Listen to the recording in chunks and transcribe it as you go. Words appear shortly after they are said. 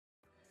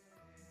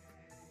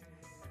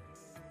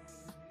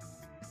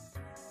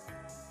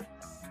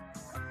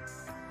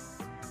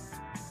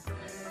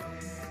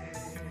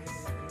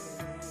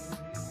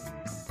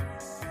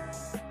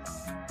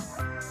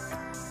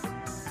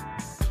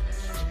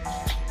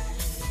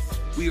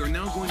We are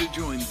now going to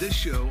join this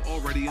show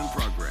already in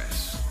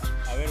progress.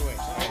 A ver, güey.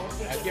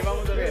 Aquí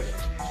vamos a ver.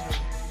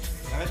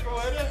 ¿Sabes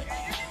cómo eres?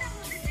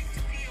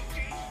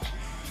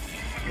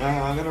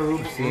 I'm gonna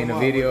room. Seeing a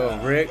video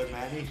of Rick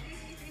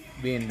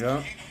being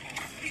drunk.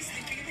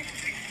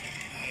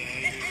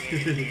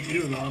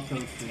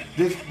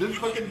 This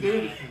fucking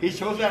dude, he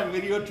shows that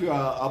video to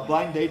a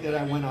blind date that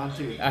I went on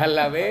to. A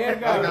la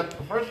verga.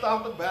 First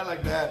off the bat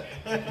like that.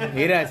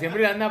 Mira,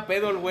 siempre anda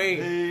pedo el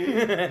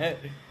güey.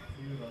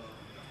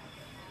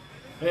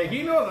 Hey,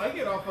 he knows I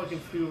get all fucking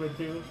stupid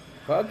too.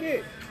 Fuck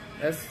it.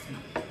 That's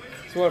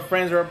what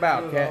friends are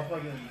about, He was all cat.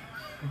 fucking-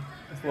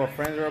 That's what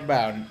friends are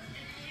about.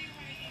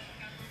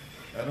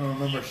 I don't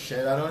remember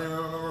shit. I don't even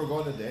remember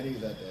going to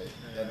Denny's that day,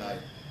 that night.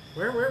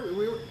 Where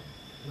we were?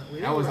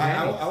 That was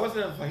I Denny's. was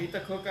in a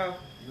fajita cookout,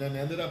 and then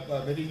ended up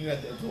meeting you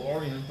at the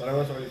DeLorean, but I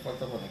was already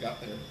fucked up when I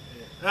got there.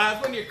 That's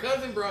when your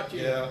cousin brought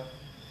you. Yeah.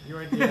 You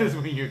right That's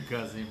there. when your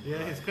cousin. Yeah,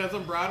 his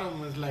cousin brought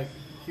him. Was like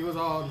he was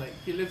all like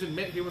he lives in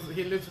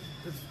he lives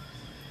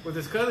with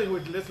his cousin who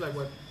lives like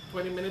what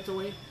 20 minutes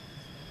away,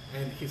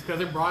 and his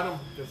cousin brought him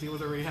because he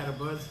was already had a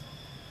buzz.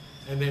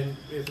 And then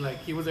it's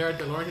like he was there at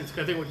the Lord. His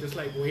cousin was just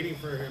like waiting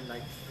for him,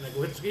 like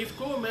he's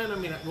cool, man. I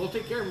mean, we'll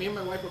take care of him. Me and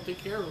my wife will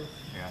take care of him.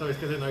 Yeah. So his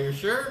cousin, are you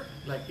sure?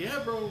 Like, yeah,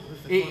 bro.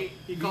 It's like,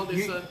 he called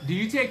his son. Do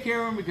you take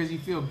care of him because you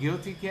feel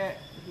guilty, cat?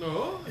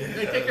 No, I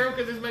take care of him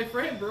because he's my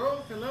friend, bro.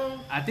 Hello.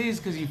 I think it's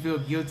because you feel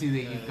guilty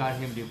that you got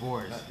him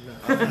divorced.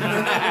 Really?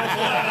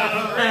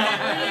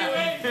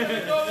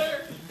 Go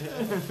there.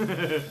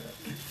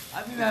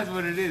 I think that's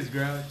what it is,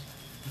 Grouch.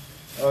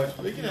 Oh,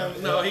 speaking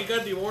of No, he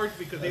got divorced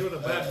because he was a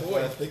bad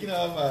boy. Speaking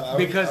of,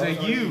 Because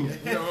of you.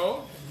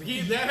 No,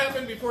 that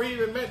happened before he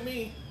even met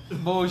me.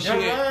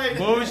 Bullshit. You're right.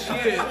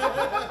 Bullshit.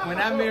 When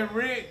I met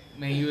Rick,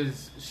 man, he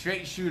was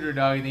straight shooter,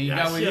 dog. And then you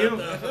Yeah, got with shut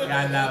you. up.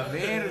 Got la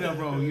verga,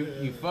 bro.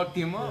 You fucked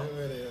him up.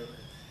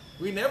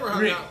 We never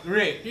hung Rick, out.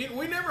 Rick.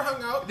 We never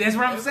hung out. That's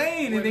what I'm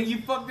saying. And then you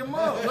fucked him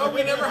up. No,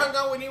 we never hung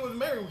out when he was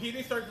married. He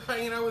didn't start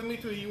hanging out with me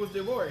till he was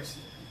divorced.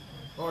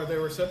 Or they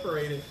were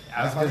separated.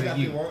 That's my because of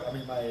you. divorce, I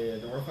mean, my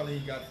divorce finally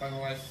got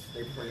finalized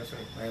day before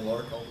yesterday. My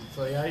lawyer called me.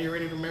 So yeah, you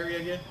ready to marry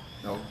again?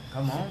 No.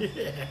 Come on.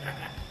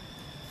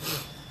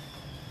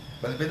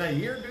 But it's been a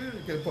year,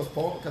 dude. Because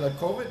postponed, because of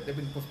COVID, they've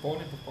been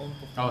postponing.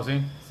 Oh, see?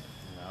 No.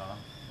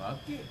 Fuck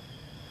it.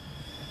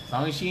 As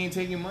long as she ain't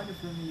taking money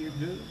from you, you're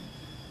good.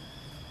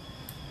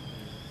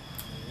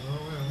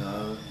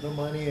 No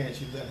money, and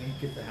she let me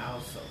get the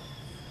house, so.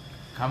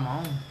 Come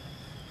on.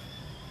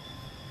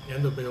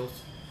 And the bills.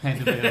 And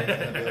the bill.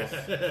 The bills.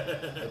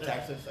 The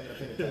taxes, I gotta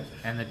pay the taxes.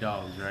 And the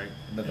dogs, right?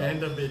 And the dog.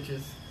 And the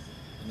bitches.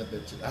 And the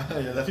bitch.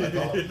 Yeah, that's my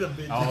dog. The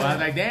bitches. Oh, I was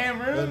like, damn,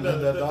 bro.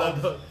 The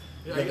dog.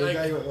 Yeah, The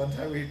guy, one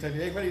time we told me,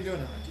 hey, what are you doing?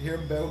 I'm like, you hear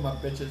him bell with my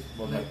bitches?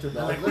 Well, my two I'm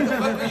dogs. like, what the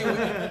fuck are you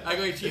with? I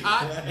go, is she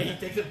hot? And he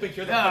takes a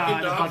picture of the Ah,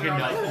 fucking the dogs. fucking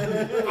and I'm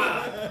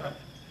like,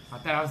 I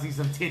thought I would see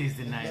some titties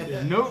tonight.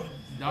 Yeah. Nope.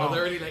 oh, they're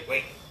already like,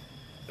 wait.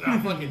 They're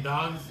not fucking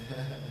dogs.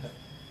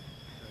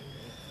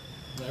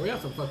 Yeah, we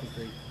have some fucking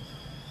crazy.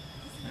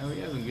 Yeah, we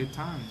had some good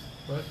times.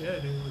 But yeah,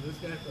 dude, with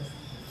this guy.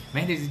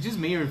 Man, is it just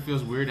me or it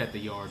feels weird at the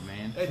yard,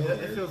 man?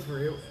 It feels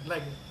real.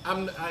 Like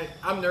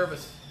I'm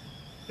nervous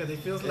because it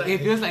feels like It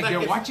feels like they're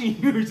it's-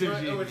 watching you or some or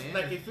shit, it's man.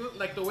 like it feels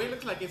like the way it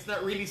looks like it's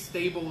not really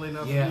stable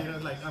enough. Yeah. You know,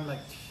 like I'm like,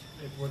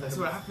 That's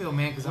what I feel,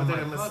 man, because Was I'm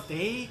it a like, fuck.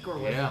 mistake or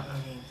what? Yeah. I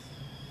mean,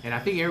 And I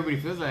think everybody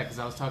feels that because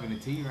I was talking to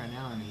T right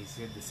now and he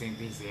said the same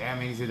thing. He said, yeah,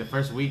 man, he said the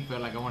first week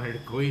felt like I wanted to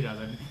quit. I was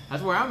like,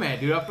 that's where I'm at,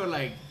 dude. I feel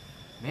like,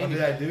 man, What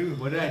did I do?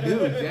 What did I do?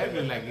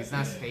 Exactly. Like, it's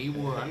not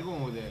stable or I'm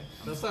going with it.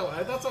 that's how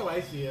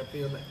I see it. I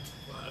feel like,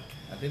 fuck.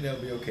 I think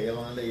that'll be okay as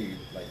long as they,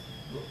 like,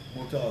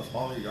 move to a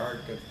smaller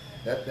yard. Because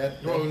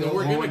that Well, feels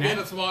we're more gonna than get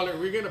that. a smaller.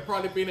 We're gonna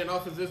probably be in an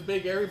office this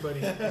big.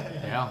 Everybody.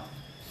 Yeah.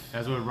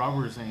 That's what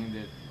Robert was saying,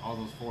 that all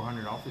those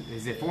 400 office,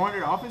 is it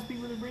 400 office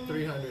people they're bringing?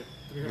 300.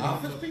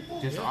 office people?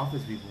 Just Yeah.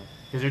 office people.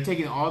 Because they're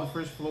taking all the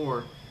first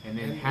floor and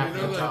then And half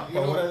you know, the top. like,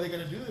 But what are they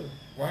going to do?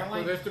 Well,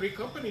 Wireline? there's 3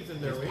 companies in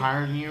there, There's right?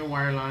 Pioneer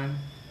Wireline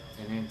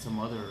and then some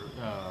other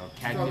From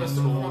Cactus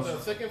the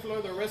tools. second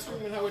floor, the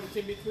restroom, and how it's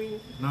in between.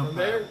 Not From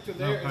there to Pioneer-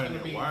 there, not it's gonna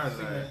Pioneer be. Wireline.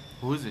 Signet.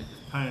 Who is it?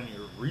 Pioneer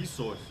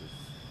Resources.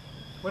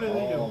 What do they do?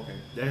 Oh, okay.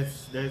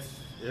 That's The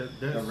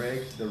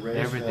rigs,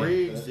 Everything.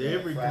 rigs, the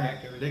everything.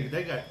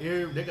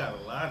 frack, They got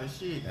a lot of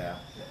shit. Yeah.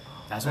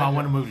 That's why I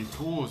want to move to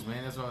tools,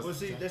 man. That's why I was Well,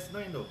 see, that's the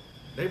thing though.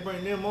 They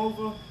bring them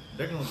over,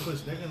 they're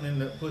gonna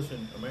end up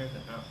pushing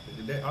American out.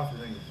 That office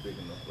ain't big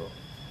enough, bro.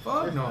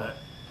 Fuck no.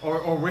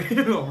 Or we're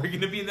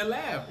gonna be in the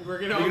lab. We're We're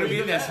gonna gonna all be be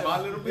in in that the small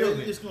lab. little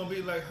building. It's gonna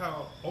be like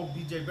how old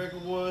BJ Baker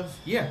was.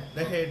 Yeah.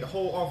 They had the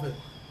whole office.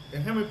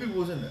 And how many people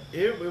was in there?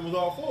 It was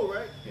all full,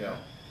 right? Yeah.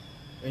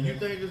 And you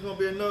think it's gonna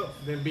be enough?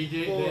 Then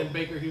BJ, Well, then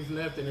Baker Hughes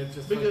left, and it's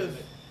just Because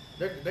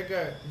like, they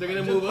got They're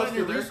gonna just move us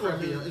Pioneer to their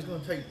Resources crappy- is gonna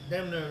take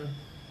damn near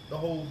the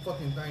whole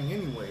fucking thing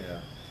anyway. Yeah.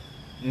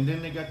 And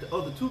then they got the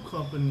other 2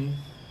 companies.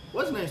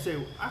 What's the name say?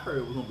 I heard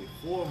it was gonna be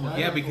 4 months.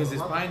 Yeah, because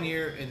it's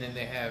Pioneer, and then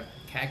they have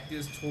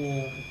Cactus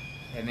Tool,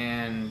 and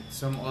then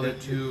some other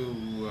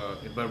 2.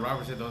 But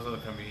Robert said those other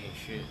companies ain't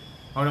shit.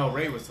 Oh no,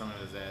 Ray was telling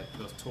us that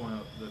those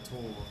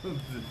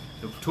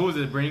the tools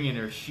they're bringing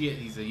are shit.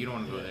 He said you don't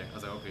want to go there. I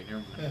was like, okay,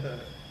 never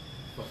mind.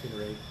 Fucking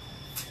Ray.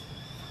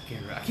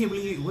 I can't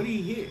believe what did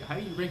he hit? How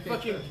do you break that?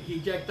 Fucking truck? he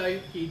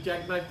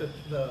jackknifed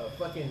the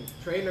fucking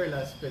trailer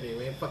last video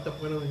and fucked up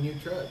one of the new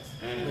trucks.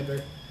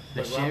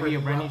 The Chevy, a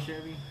brand new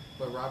Chevy.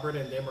 But Robert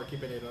and them are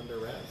keeping it under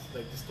wraps.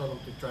 They just told him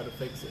to try to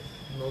fix it.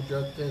 No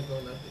drug test, no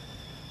nothing.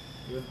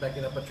 He was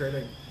backing up a trailer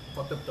and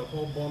fucked up the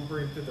whole bumper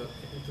into the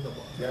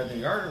ball. Yeah, the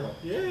yard or what?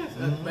 Yes,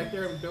 back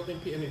there in Building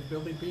P, and it's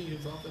Building P,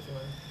 his office.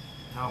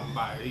 Talking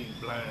about he's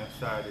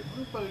blindsided. What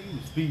the fuck you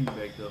was speeding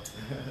back up?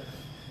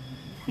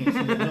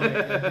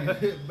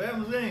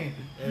 Bamazine.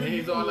 And then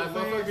he's all like,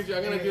 motherfuckers,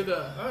 y'all gonna do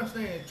the... I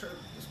understand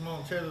the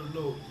small trailer is a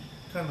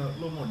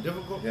little more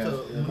difficult Yes,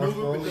 to yeah, more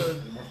maneuver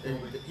slowly,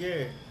 because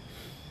yeah.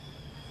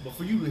 But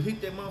for you to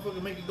hit that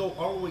motherfucker, make it go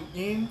all the way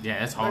in. Yeah,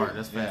 that's hard.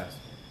 That's fast.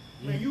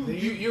 Man,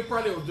 you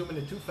probably was doing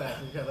it too fast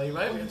because like,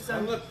 right?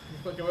 Look,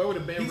 fucking I would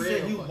have been he red.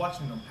 said he was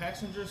watching the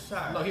passenger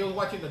side. No, he was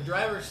watching the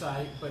driver's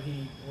side, but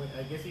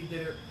I guess he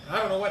did it. I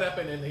don't know what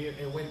happened, and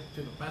it went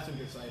to the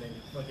passenger side and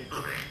fucking.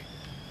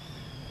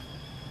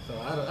 So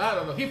I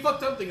don't know. He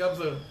fucked something up.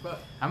 So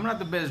I'm not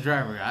the best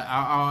driver.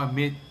 I'll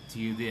admit to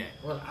you that.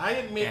 well, I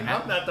admit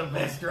I'm not the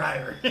best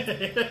driver.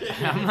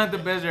 I'm not the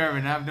best driver,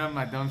 and I've done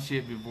my dumb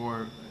shit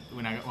before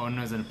when I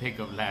was in a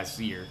pickup last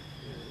year,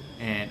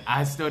 and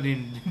I still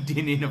didn't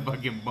hit a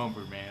fucking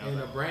bumper, man. And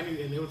a brand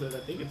new, and it was I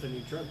think it's a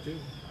new truck too.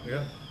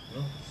 Yeah.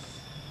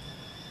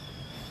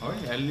 Oh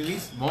yeah, at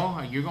least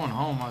you're going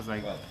home. I was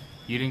like, What?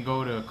 you didn't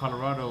go to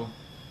Colorado.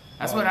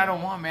 That's what I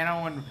don't want, man. I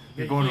don't want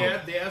you're going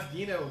to. They asked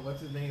Gino,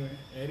 what's his name?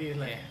 Eddie is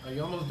like, Yeah. are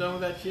you almost done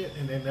with that shit?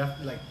 And then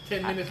after like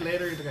 10 minutes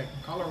later, he's like,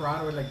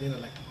 Colorado, like Gino,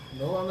 like,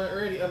 no, I'm not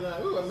ready. I'm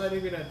not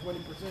even at 20%.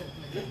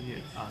 Like, Yeah.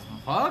 I was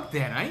like, fuck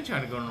that. I ain't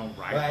trying to go to no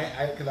ride.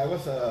 Well, because I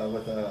was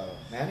with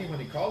Manny when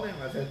he called him.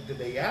 I said, did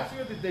they ask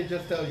you or did they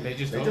just tell you? They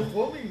just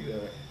told me.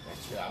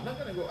 Yeah, I'm not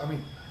gonna go. I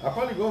mean, I'll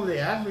probably go if they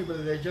ask me, but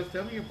did they just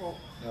tell me? well,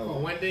 No.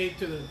 one day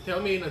tell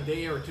me in a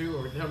day or two,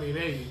 or tell me,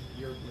 hey,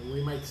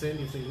 we might send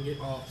you so you can get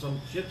all some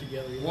shit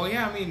together. You know? Well,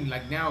 yeah, I mean,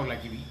 like now, like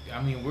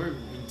we're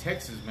in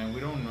Texas, man. We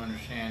don't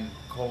understand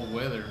cold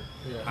weather.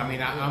 Yeah. I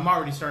mean, I'm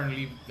already starting to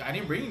leave. I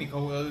didn't bring any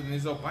cold weather than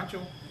this old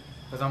poncho,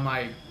 because I'm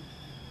like,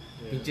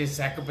 he just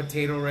sack of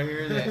potato right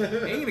here that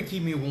ain't gonna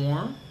keep me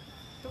warm.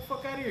 Get the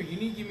fuck out of here! You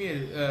need to give me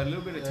a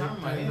little bit of time,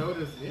 I man.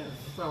 noticed. Yeah,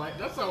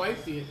 that's how I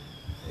see it.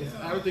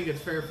 I don't think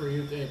it's fair for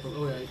you to,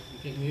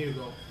 you need to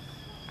go.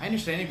 I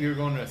understand if you were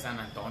going to San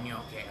Antonio,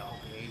 okay,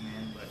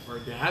 man, but Or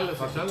Dallas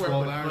or Fucking somewhere,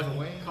 12 but hours fucking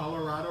away.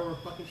 Colorado or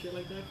fucking shit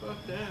like that.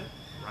 Fuck that.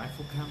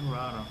 Rifle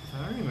Colorado.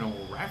 I don't even know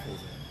what rifles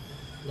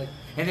are. Like,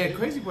 And that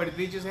crazy part,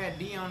 they just had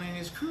Dion and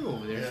his crew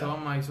over there. Yeah. So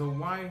I'm like, so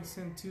why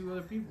send 2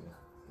 other people?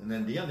 And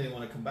then Dion didn't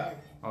want to come back.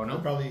 Oh, no?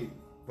 He probably.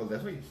 Well,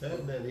 that's what he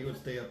said, that he would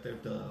stay up there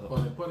till.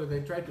 well, they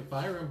tried to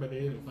fire him, but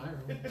they didn't fire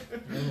him.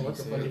 I don't know what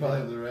the fuck He he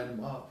probably did. ran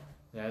him off.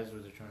 Yeah, that's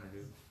what they're trying to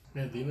do.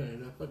 Man, Dino,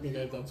 that fucking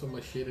guy's done so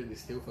much shit and he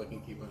still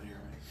fucking keep on here,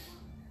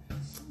 man.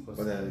 But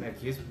then- Like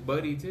his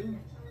buddy, too.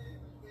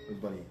 His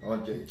buddy. Oh,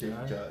 Justin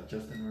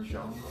or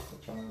Sean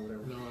or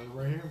whatever. No,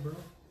 right here, bro.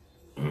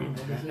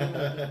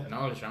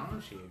 No,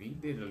 Sean shit. He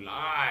did a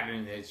lot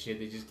in that shit.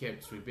 They just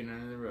kept sweeping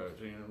under the rug,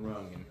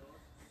 and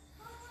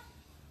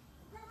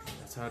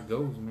that's how it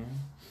goes, man.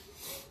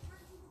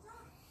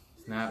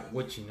 It's not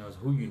what you know, it's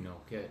who you know,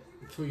 okay?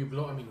 It's who you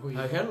blow, I mean, who you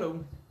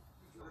Hello.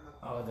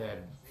 Oh, that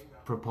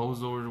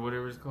proposal or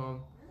whatever it's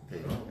called.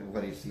 Okay, and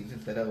what he sees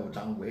instead of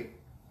John Wick.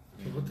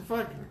 What the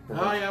fuck?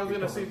 Oh, yeah, I was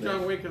gonna see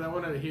John Wick because I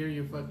wanted to hear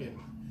you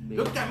fucking.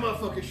 Look, that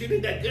motherfucker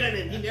shooting that gun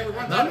and he never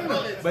runs out of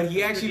bullets. But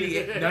he actually,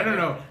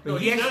 no. But No,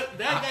 he he actually, does-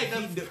 that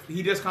guy does-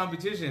 he does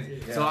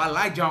competitions. Yeah. So I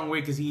like John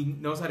Wick because he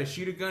knows how to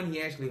shoot a gun.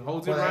 He actually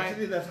holds it Well, right.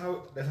 actually, that's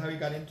how he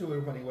got into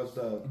it when he was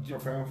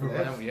preparing for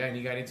this. Yeah, and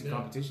he got into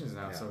competitions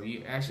now. Yeah. So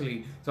he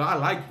actually, so I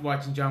like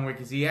watching John Wick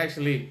because he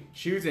actually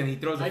shoots and he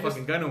throws the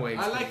fucking gun away.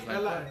 I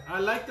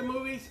like the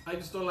movies. I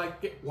just don't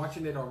like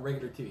watching it on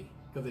regular TV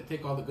because they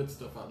take all the good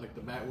stuff out, like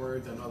the bad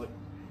words and all the.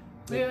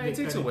 Yeah, it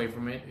takes away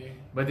from it. Yeah.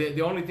 But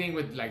the only thing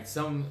with like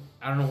I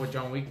don't know what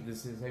John Wick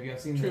this is. Have you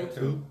guys seen that?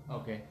 Two.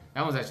 Okay,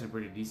 that was actually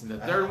pretty decent. The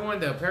third one,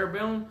 the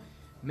Parabellum,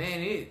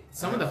 man,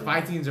 some of the haven't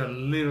fight scenes are a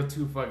little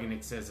too fucking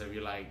excessive.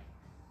 You're like,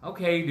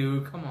 okay,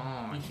 dude, come You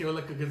on. kill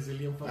like a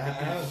gazillion fucking I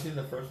haven't things. seen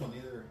the first one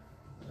either.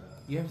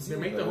 You haven't They seen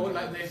make it? the whole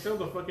lot. They sell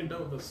the fucking the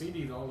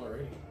CDs all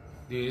already.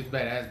 Dude, it's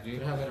badass, dude.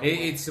 They have it on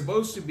It's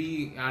supposed to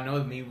be. I know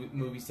the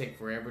movies take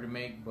forever to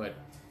make, but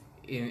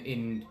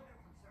in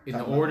the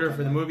Timeline, order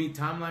for the timeline. movie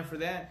timeline for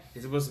that,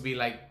 it's supposed to be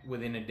like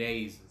within a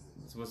days.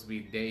 It's supposed to be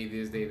day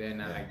this, day that,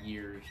 not Yeah. like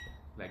years,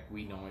 like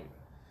we know it.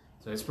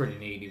 So it's pretty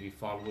neat if you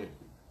follow it.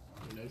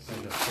 And they And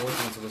sell the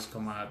fourth one's supposed to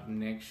come out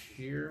next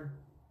year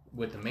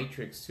with the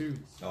Matrix too.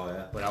 Oh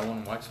yeah. But I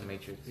want to watch the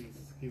Matrix.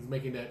 He's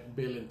making that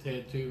Bill and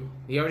Ted too.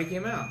 He already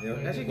came out. Yeah.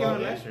 That shit came Well,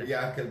 out last year.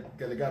 Yeah,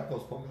 because it got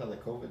postponed because of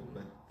the COVID.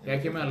 But Yeah,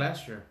 it came out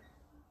last year.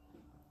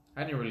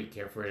 I didn't really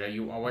care for it. I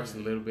watched a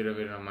little bit of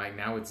it, and I'm like,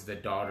 now it's the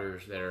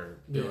daughters that are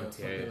doing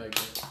something Ted. like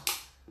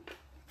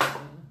that.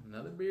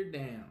 Another beer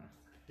down.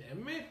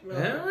 Damn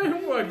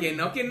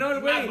it. Que no,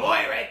 My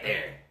boy right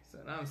there.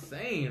 That's what I'm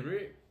saying,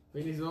 Rick.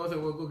 Vinny's knows that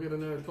we'll go get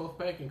another 12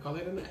 pack and call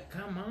it a night.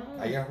 Come on.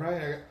 I got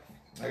right.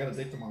 I got a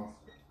date tomorrow.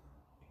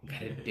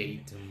 Got a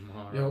date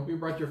tomorrow. I hope you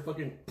brought your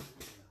fucking.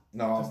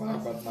 No, I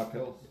brought my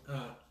pills.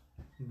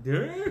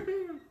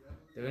 Damn.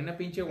 They're in a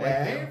pinche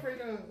white.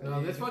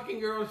 No, this fucking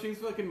girl, she's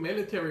fucking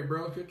military,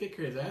 bro. She'll kick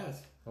his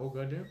ass. Oh,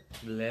 goddamn.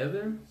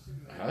 Leather?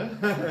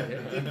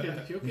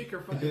 She'll kick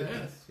her fucking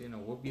ass. You know,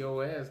 whoop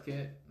your ass,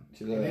 kid.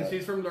 And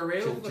she's from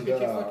Laredo. Fucking she's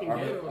fucking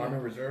ghetto. Army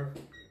Reserve.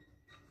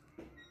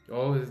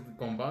 Oh, it's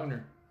con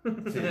Wagner. See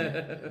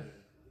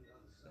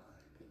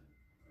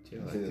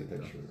the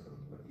picture.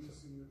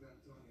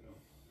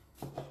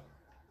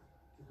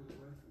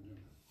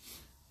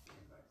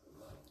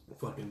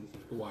 Fucking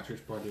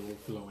washers probably will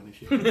flow and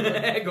shit.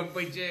 Con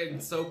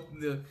pinche soap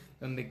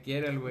donde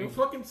quiera el güey. We're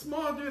fucking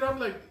small, dude. I'm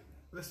like,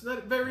 that's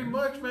not very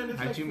much, man. It's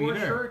How'd like you 4 meet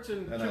her? shirts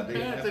and 2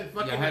 pants and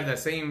fucking. Ya have the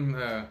same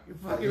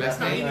fucking last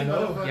name. I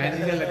know. Ya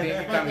dice la tiene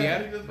que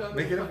cambiar.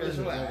 Make it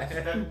official.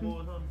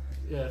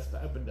 Yeah, it's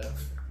up and down.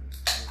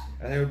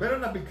 And they better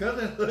not be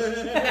cousins. Tu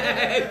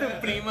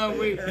prima,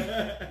 güey.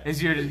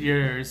 It's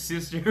your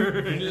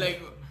sister.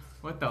 Like,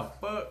 what the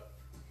fuck?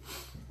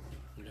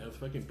 Yeah, it's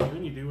fucking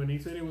puny, dude. When he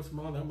said he was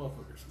small, that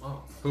motherfucker's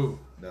small. Who?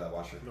 The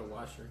washer. The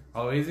washer.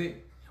 Oh, is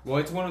it? Well,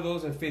 it's one of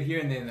those that fit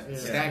here and then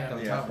stacked on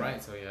yeah, top, yeah.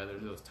 right? So yeah,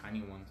 there's those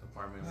tiny ones,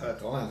 apartment.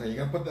 That's all I'm saying.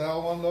 You're gonna put that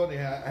all one load.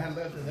 Yeah, I had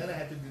less, and then I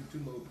had to do 2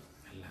 loads.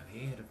 A la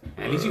verga.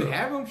 At least you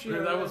have them, shit.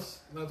 Yeah,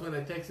 that's when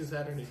I texted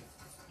Saturday.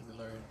 In the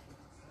Lord.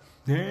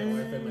 Damn.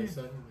 My wife and my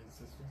son and my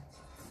sister.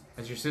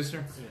 That's your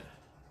sister?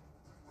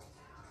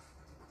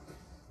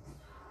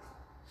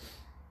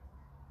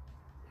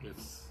 Yeah.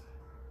 It's.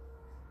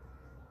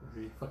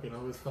 He fucking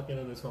always fucking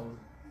on his phone.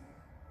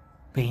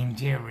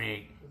 Pinche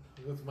Rick.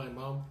 That's my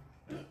mom.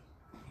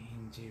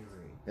 Pinche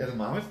Rick. ¿El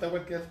mamá está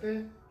igual que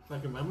este?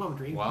 Fucking my mom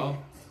drinks. Wow.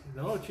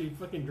 No, she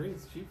fucking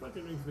drinks. She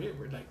fucking drinks beer.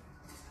 We're like,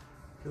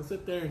 she'll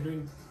sit there and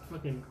drink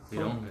fucking.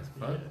 Young as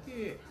fuck.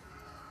 Yeah.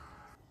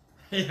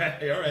 Yeah,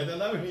 alright, I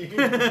love me.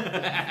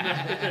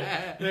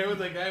 There was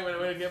a guy when I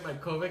went to get my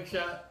COVID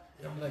shot.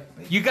 I'm like,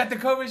 You got the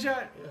COVID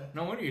shot? Yeah.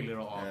 No wonder you're a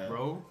little off, Yeah.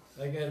 bro.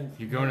 again.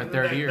 You're going to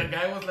third year. The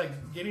guy was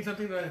like getting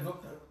something that I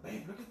looked at.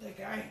 Babe, look at that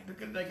guy.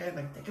 Look at that guy.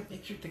 Like, take a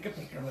picture. Take a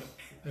picture. I'm like,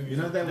 You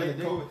know that They with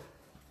the COVID.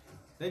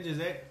 They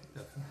just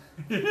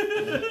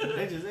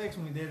asked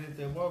me that at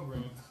the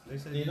Walgreens. They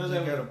said You know just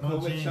that gotta with a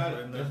punch COVID in shot, for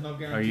enough. there's no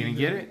guarantee. Are you gonna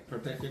get it?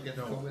 Protect you against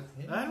COVID.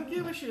 I don't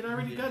give a shit. I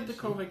already got the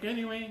COVID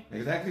anyway.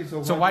 Exactly.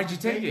 So why'd you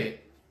take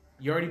it?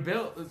 You already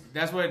built.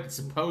 That's what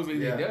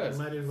supposedly Yeah. it does.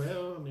 Might as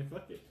well. I mean,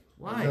 fuck it.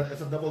 Why?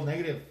 It's a double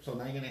negative, so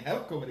now you're gonna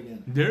have COVID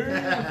again.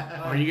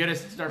 Damn. Or you gotta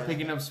start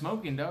picking up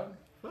smoking, dog.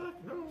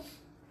 Fuck no.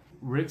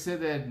 Rick said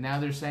that now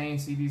they're saying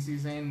CDC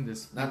saying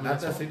this. Not the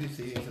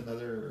CDC. It's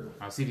another.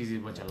 Oh, CDC is a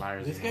bunch of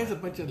liars. This anyway. guy's a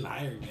bunch of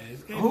liars, man.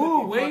 This guy's Who?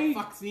 fucking Wait.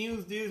 Fox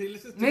News, dude. He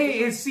listens to. Hey,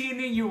 it's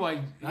CNN. You like?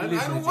 I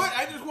don't watch.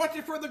 I just watch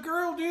it for the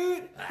girl,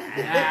 dude.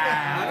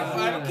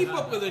 Ah, I don't keep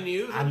up with the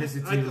news. I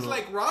listen I to just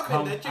like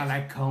Robin. That chick, I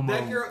like Como.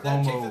 that girl.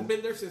 That chick Cuomo. has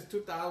been there since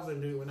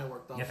 2000, dude. When I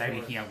worked off. Ya está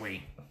vigía,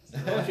 güey.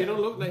 No, she don't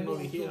look like no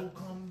vigía.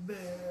 Come back.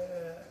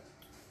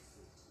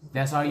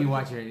 That's all you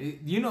watch here.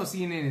 You know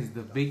CNN is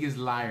the biggest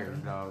liar,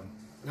 dog.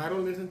 I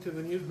don't listen to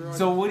the news, bro.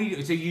 So what do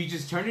you? So you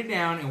just turn it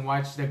down and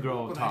watch the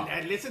girl But talk.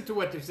 I listen to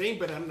what they're saying,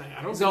 but I'm like,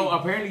 I don't. So really,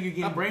 apparently you're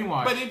getting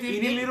brainwashed. But if you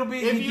Eat a little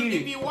bit, if you you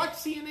get if it. you watch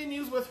CNN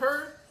News with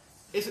her,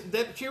 it's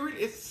that she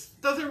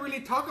doesn't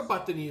really talk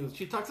about the news.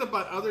 She talks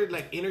about other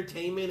like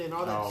entertainment and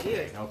all that Oh,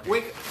 okay, shit. okay.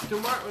 Wake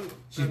tomorrow.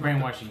 She's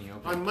brainwashing you.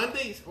 Okay. On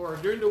Mondays or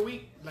during the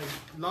week, like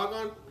log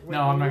on.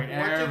 No, I'm not watch gonna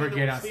it ever in the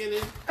get on.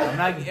 CNN. I'm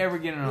not ever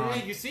getting on.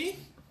 Yeah, you see.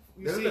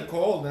 You This see. is the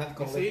cold, not You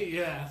cold. see,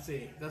 yeah,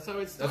 see. That's how it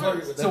That's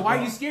starts. why. So why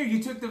are you scared?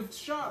 You took the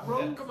shot, bro.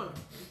 Yeah. Come on,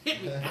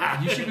 hit me.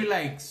 You should be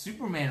like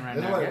Superman right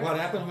That's now. what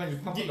Yeah? happens when you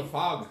pump in the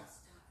fog.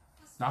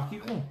 Knock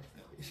you. Oh.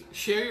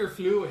 Share your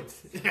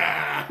fluids.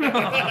 I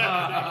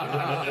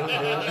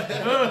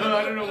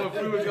don't know what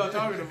fluids y'all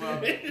talking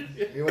about.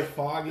 It was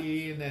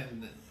foggy and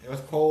then it was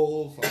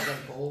cold, so I got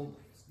cold.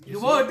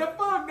 What the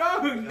fuck,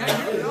 dog?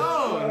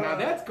 No, now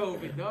that's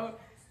COVID, dog.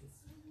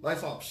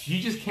 Lights off.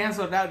 You just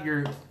canceled out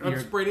your I'm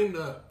spreading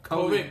the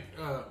COVID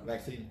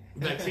Vaccine.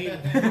 vaccine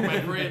for my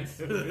friends.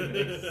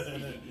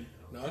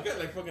 No, I got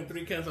like fucking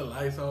 3 cans of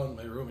Lysol in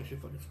my room and she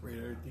fucking sprayed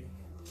everything.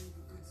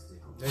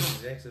 They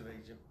just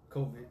activate your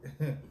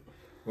COVID.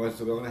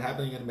 What's going to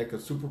happen? You're going to make a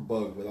super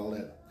bug with all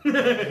that.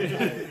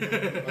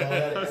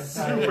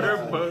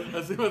 Super bug.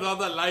 That's with all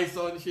that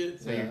Lysol and shit.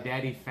 So your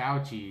daddy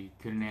Fauci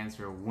couldn't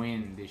answer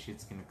when this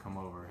shit's gonna come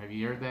over. Have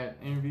you heard that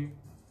interview?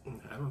 I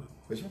don't know.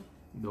 Which one?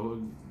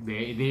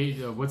 They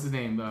what's his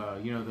name?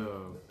 You know the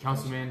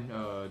councilman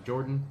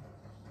Jordan.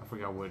 I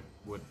forgot what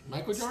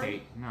Michael Jordan?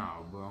 state.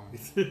 No, bro.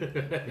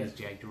 It's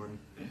Jack Jordan.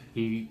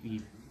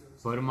 He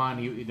put him on.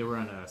 They were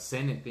on a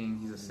Senate thing.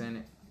 He's a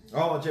Senate.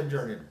 Oh, Jim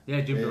Jordan.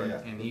 Yeah, Jim Yeah, Jordan.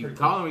 yeah. And he Pretty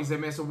called him. He said,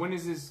 "Man, so when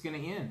is this gonna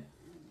end?"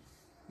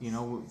 you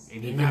know,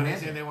 and he And now couldn't they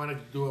answer. say they want to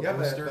do a Yeah,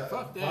 booster. but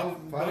Fuck that.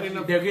 Fauci- Bad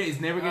enough- It's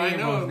never I gonna end,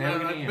 bro. know, It's never man.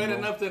 gonna I end, bet bro.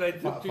 enough that I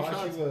took 2 Fauci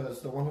shots.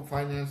 was the one who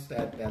financed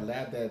that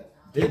lab that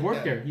He did worked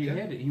that. there. He Yeah.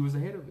 had it. He was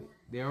ahead of it.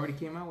 They already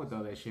came out with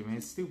all that shit, man.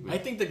 It's stupid. I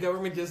think the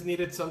government just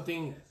needed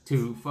something,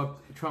 to fuck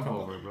Trump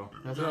over, bro.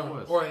 That's what it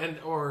was.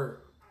 or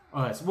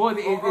Us. Well,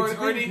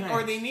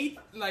 they need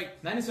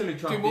like not necessarily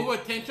Trump. to move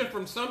attention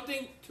from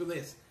something to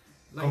this.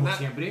 Like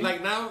siempre.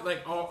 now,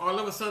 all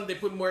of a sudden they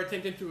put more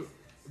attention to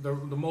the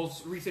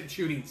most recent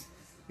shootings.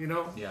 You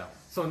know. Yeah.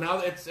 So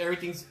now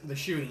everything's the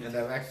shooting. And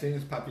the vaccine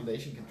is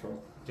population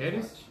control. That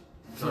is.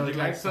 So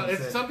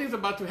something's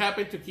about to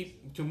happen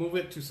to move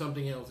it to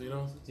something else. You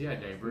know. Yeah,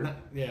 Dave.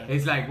 Yeah.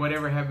 It's like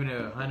whatever happened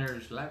to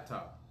Hunter's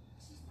laptop.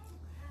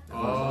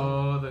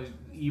 All the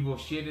evil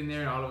shit in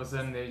there, and all of a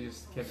sudden they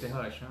just kept it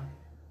hush, huh?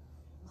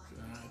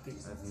 I think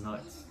That's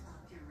nuts.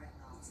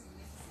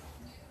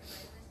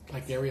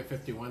 like Area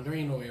 51. There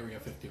ain't no Area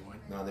 51.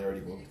 No, they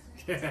already moved.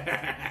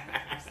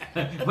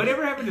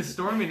 Whatever happened to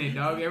storming it,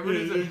 dog? We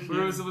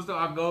were supposed to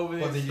all go over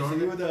there Well, and did you storm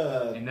see it. with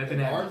the And nothing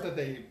bars happened. that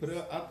they put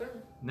out there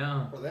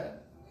No. for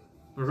that?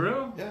 For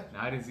real? Yeah. No,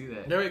 I didn't see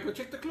that. There, go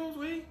check the clothes,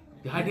 way.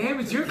 God damn,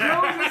 it's your clothes?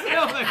 Oh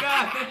my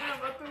god,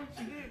 damn, I thought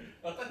you did.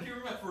 I thought you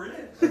were my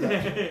friend.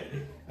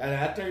 And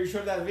after you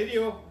showed that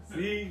video,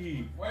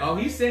 See. Oh,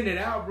 he sent it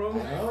out, bro. I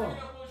know.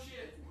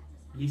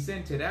 He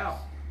sent it out.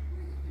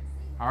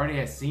 I already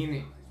had seen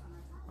it.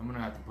 I'm gonna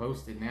have to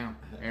post it now.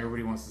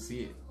 Everybody wants to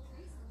see it.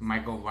 It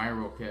might go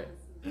viral, cat.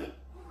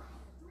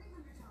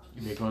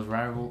 If it goes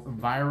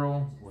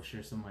viral, we'll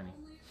share some money.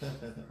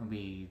 It'll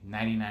be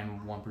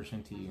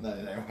 99.1% to you.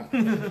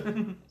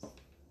 No.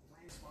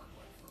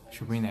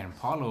 Should bring that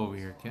Impala over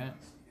here, cat.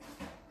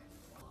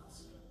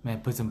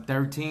 Man, put some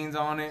 13s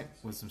on it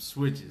with some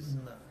switches.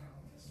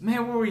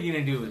 Man, what were you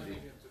gonna do with it?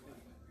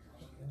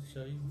 I'll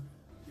show you.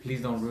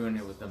 Please don't ruin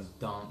it with them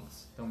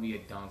donks. Don't be a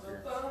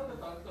donker.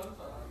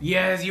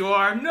 Yes, you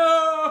are.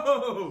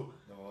 No!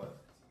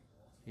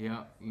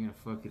 Yeah, you're gonna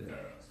fuck it up.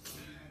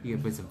 You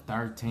gotta put some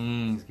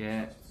 13s,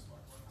 cat.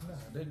 Nah,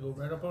 they go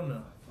right up on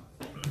there.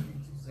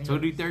 So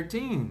do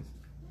 13s.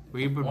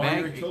 We gonna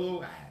bag it?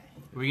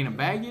 We gonna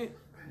bag it?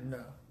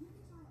 No.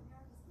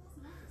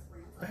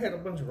 I had a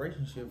bunch of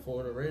racing shit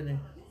for it already.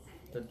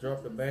 To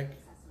drop the back,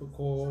 put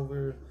coil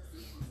over.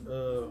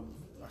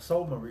 I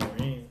sold my rear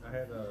end. I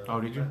had a. Oh,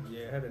 did you?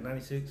 Yeah, I had a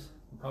 '96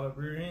 Impala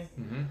rear end.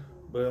 Mm-hmm.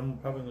 But I'm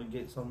probably gonna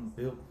get something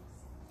built.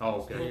 Oh,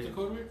 What's the okay.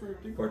 code rate for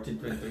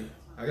 1423.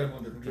 I got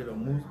one to Get a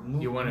move.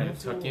 You want to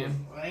tuck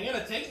in? I ain't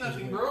gonna take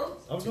nothing, bro.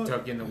 I was To gonna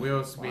tuck in the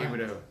wheels to be able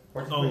to.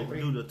 oh,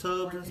 do the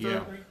tubs and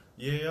stuff.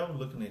 Yeah. Yeah, I was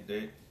looking at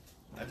that.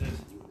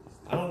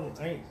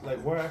 I ain't like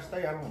where I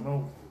stay. I don't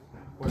know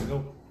where to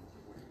go.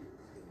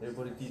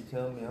 Everybody keeps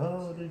telling me,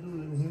 oh, they do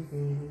this.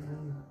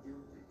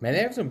 Man, they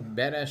have some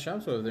badass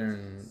shops over there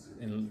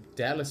in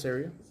Dallas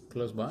area,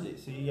 close by.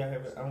 See, I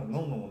don't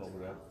know no one over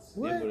there.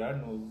 What? Yeah, but I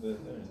know that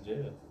they're in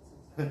jail.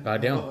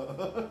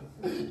 Goddamn.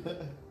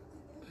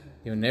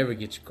 You'll never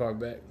get your car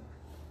back.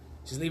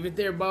 Just leave it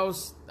there,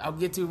 boss. I'll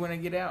get to it when I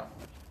get out.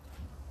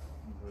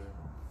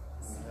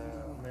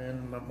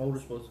 Man, my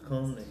motor's supposed to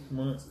come next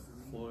month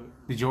for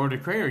Did you order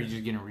the crate or are you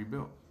just getting it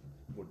rebuilt?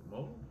 with the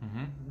motor.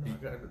 Mm-hmm. No, I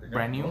got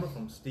Brand a new? motor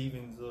from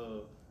Stevens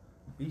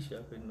B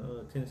shop in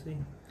Tennessee.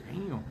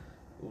 Damn. It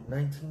was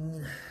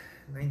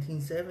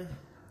 1907.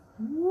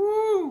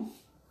 Woo!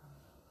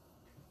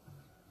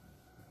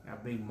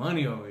 Got big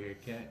money over here,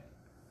 cat.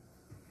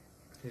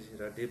 This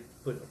shit, I did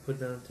put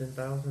down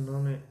 10,000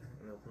 on it,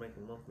 and I was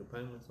making monthly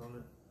payments on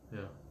it.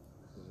 Yeah.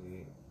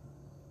 Yeah.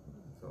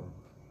 So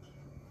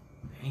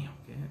Damn,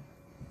 cat.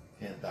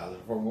 10,000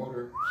 for a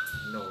motor.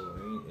 no,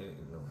 no,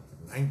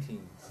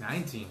 19.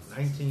 19.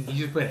 19. You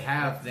just put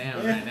half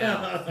down right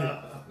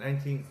now.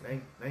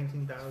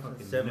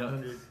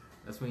 19,700.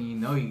 That's when you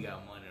know you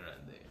got money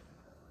right there.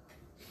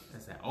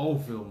 That's that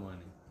old field money.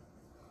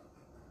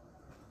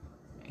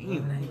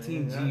 Ain't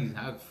 19 G's.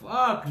 How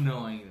fuck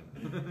no ain't.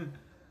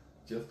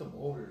 Just the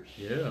motors.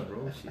 Yeah,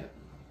 bro. Shit.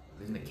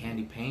 Then the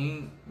candy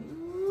paint.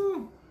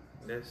 Woo.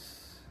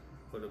 That's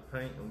for the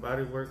paint and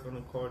body work on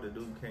the car. The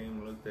dude came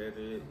and looked at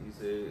it. He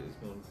said it's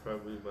gonna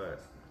probably about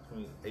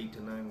between 8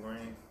 to 9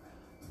 grand.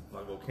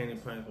 Like go candy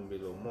paint, it's gonna be a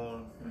little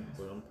more,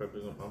 but I'm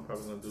probably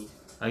gonna do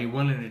Are you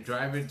willing to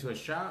drive it to a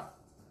shop?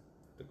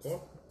 the car.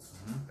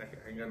 I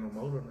ain't got no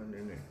motor nothing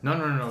in there.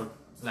 No.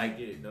 Like,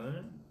 Get it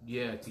done.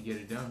 yeah, to get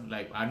it done.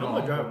 Like, I I'm know.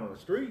 gonna drive on the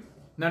street.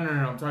 No.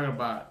 I'm talking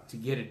about to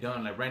get it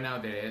done. Like right now,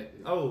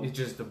 it's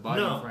just the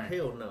body no, frame.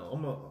 hell no.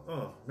 I'm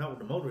not with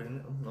the motor in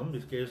it. I'm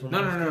just scared. No.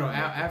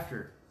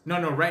 After.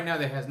 No. Right now,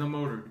 that has no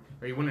motor.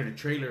 Or you wanted to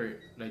trailer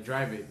it, like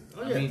drive it.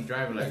 Oh, I yeah. mean,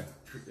 drive it like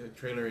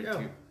trailer it Yeah.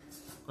 too.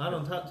 I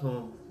don't talk to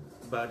him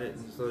about it,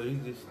 and so he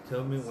just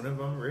tell me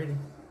whenever I'm ready.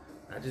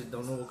 I just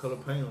don't know what color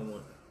paint I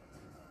want.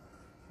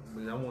 I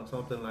mean, I want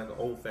something like an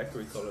old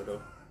factory color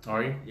though.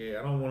 Are you? Yeah,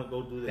 I don't want to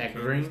go do That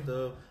candy green?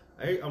 stuff.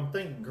 I'm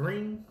thinking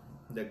green,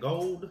 the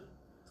gold.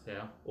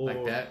 Yeah. Or,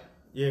 Like that.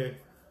 Yeah,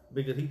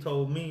 because he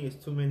told me it's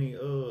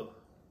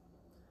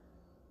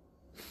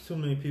too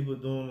many people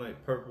doing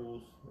like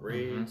purples,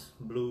 reds,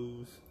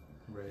 blues.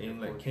 Red, in of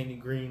like course. candy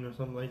green or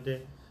something like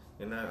that.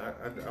 And I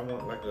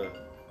want like a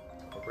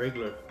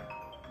regular,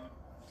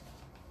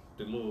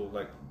 the little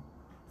like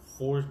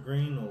forest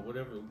green or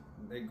whatever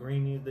that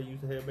green is they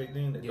used to have back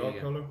then, that dark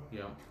color.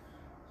 Yeah.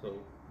 So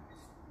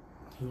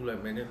he was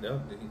like, man, that's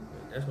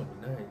gonna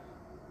be nice.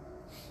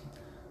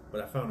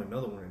 But I found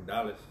another one in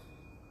Dallas,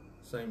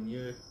 same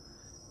year,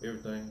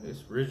 everything.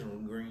 It's original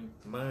green.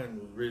 Mine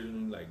was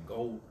originally like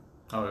gold.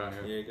 Oh yeah.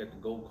 Yeah, it got the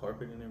gold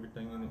carpet and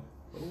everything in it.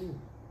 Ooh.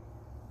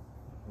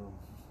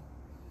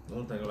 The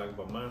only thing I like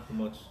about mine so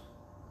much.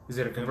 Is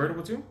it a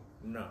convertible too?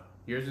 No.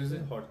 Yours is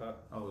it? Hard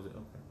top. Oh, is it?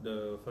 Okay.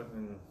 The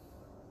fucking.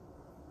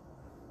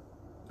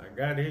 I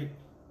got it.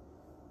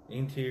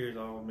 Interior's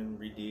all been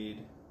redid.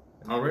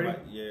 Already?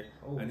 Yeah.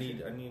 Oh, I need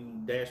a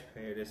dash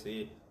pad. That's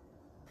it.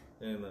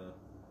 And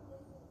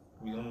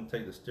we're gonna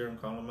take the steering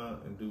column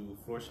out and do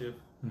floor shift.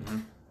 Mm-hmm.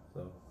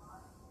 So.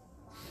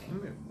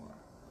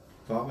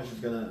 So how much is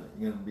gonna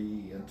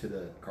be into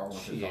the car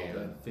once it's all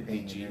done? 50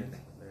 Paint G. and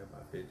everything? Yeah,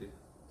 about 50.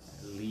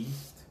 At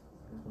least.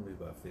 It's gonna be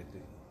about 50.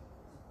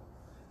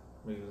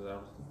 Because I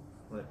was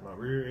like my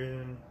rear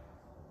end.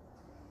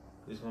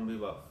 It's gonna be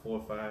about 4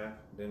 or 5.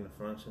 Then the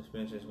front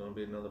suspension is gonna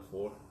be another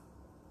 4.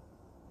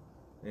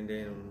 And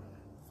then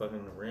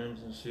fucking the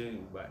rims and shit,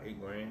 about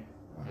 $8,000.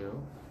 Yeah.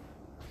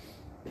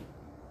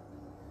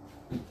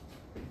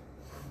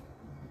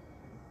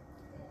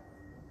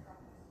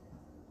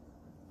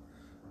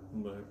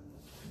 But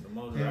the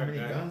motor How I many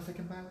got, guns they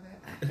can buy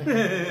with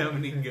that? How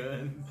many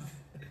guns?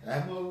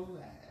 Ammo?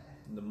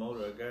 the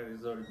motor I got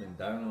has already been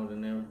dynoed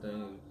and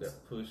everything. It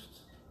got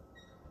pushed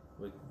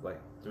with like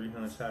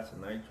 300 shots of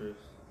nitrous.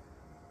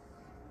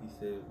 He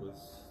said it was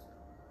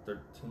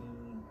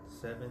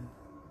 13.7.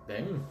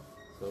 Damn.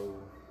 So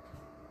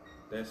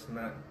that's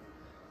not.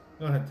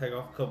 You're gonna have to take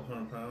off a couple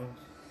 £100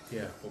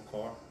 Yeah. for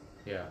car.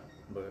 Yeah.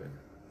 But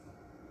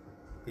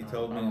he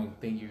told I me don't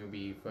think you can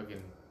be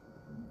fucking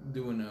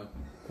doing a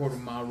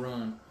quarter-mile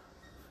run.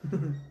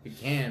 You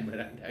can, but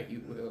I doubt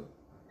you will.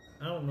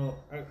 I don't know.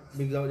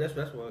 Because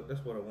that's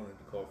what I wanted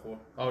the car for.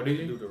 Oh, did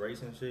To do you? the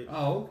racing shit.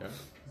 Oh, okay.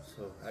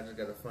 So I just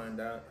gotta find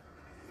out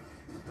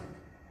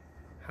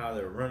how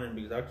they're running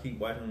because I keep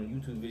watching the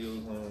YouTube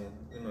videos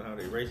on how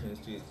they racing and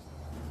shit.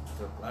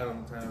 So a lot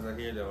of the times I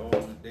hear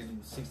that they do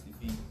 60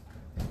 feet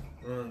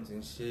runs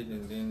and shit,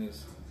 and then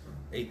it's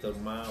eighth of a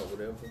mile or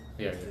whatever.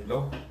 Yeah.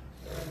 Low.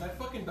 That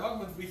fucking dog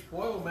must be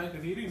spoiled, man,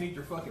 because he didn't eat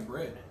your fucking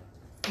bread.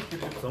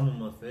 Someone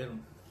must fed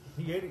him.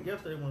 He ate it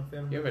yesterday when I fed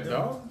him. You have a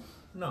dog?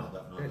 No,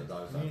 No, the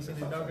dog's you ain't seen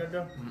the dog out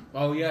there?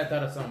 Oh, yeah, I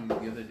thought of something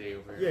the other day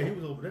over here. Yeah, he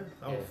was over there.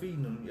 I was Yeah.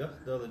 feeding him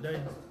the other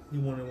day. He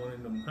wanted one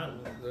of them hot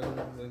ones. I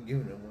wasn't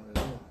giving him one of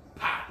them.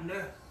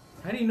 Partner.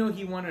 How do you know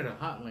he wanted a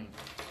hot link?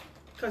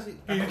 Cause He's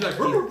like,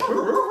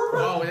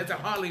 oh, that's a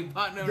hot link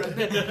partner right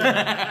there.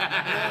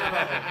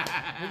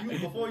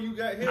 before you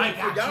got here, I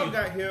before got y'all you.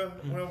 got here,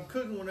 when I'm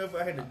cooking, whenever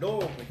I had the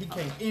door open, he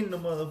came in the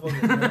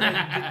motherfucker.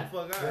 Get the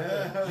fuck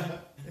out.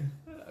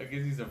 I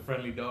guess he's a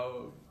friendly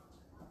dog.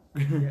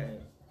 Yeah.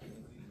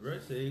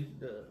 Russ said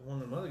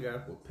one of them other guys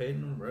was petting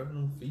him, rubbing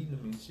him, feeding him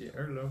and shit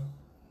earlier.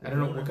 I don't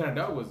know what kind of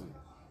dog was it.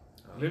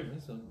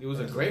 It was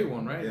a gray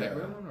one, right? Yeah. That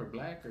gray one or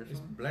black or It's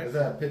something? black. Is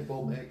that a pit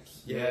bull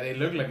mix? Yeah, they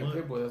look like a What?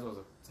 pit bull. That's what I was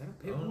like. Is that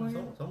a pit bull?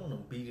 here? Some of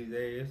them beat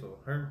his ass or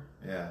hurt.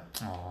 Yeah.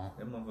 Aw.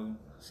 That motherfucker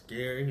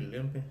scary, he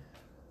limping.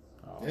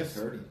 Oh, It's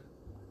hurting.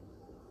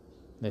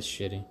 That's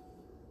shitty.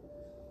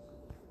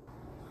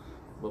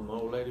 But my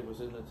old lady was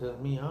sitting there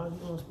telling me, oh, you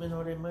gonna spend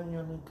all that money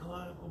on that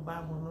car, go buy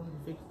one of them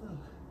to fix it up.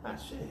 I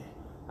said,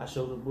 I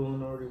showed the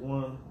bullet already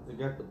one. They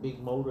got the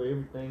big motor,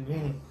 everything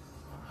in it.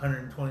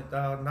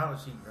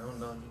 $120,000 sheet. I don't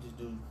know, you just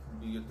do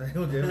your thing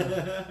with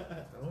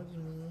that. I told you,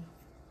 man.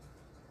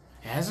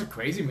 Yeah, that's a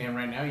crazy, man.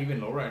 Right now, even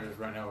lowriders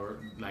right now are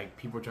like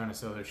people are trying to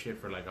sell their shit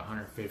for like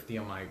 150.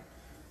 I'm like,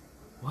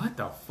 what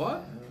the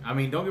fuck? I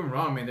mean, don't get me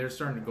wrong, man. They're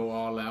starting to go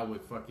all out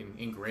with fucking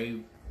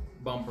engraved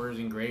bumpers,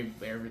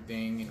 engraved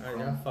everything.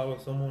 And I follow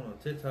someone on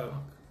TikTok.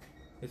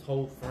 His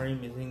whole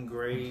frame is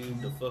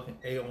engraved. The fucking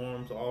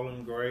A-arms all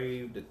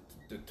engraved.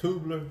 The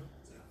tubular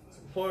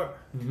part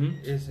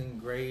is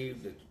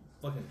engraved. The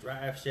fucking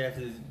drive shaft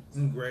is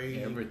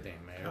engraved. everything,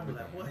 man. I'm Everything.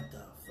 like, what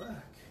the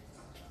fuck?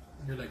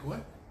 You're like,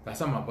 what? That's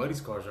how my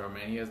buddy's cars are,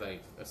 man. He has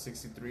like a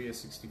 63, a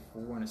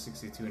 64, and a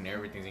 62, and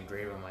everything's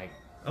engraved. I'm like,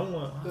 I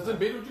want. Doesn't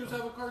Beetlejuice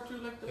have a car too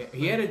like that?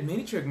 he had a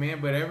mini truck,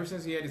 man, but ever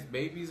since he had his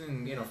babies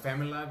and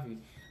family life,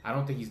 I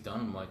don't think he's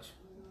done much.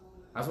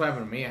 That's what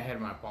happened to me. I had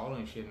my Apollo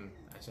and shit, and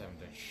I just haven't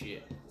done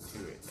shit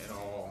to it at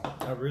all.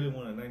 I really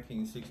want a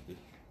 1960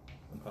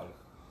 Impala.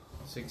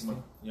 60,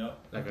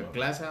 Yup. like a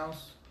glass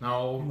house?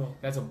 No, No.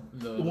 that's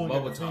the one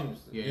bubble with the top. fins.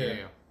 Yeah.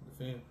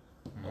 The fin.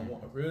 I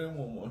really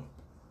want one.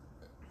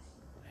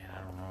 Man,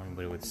 I don't know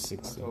anybody with I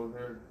 60. told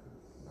her,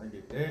 I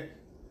get that.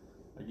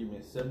 I give me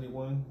a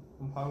 71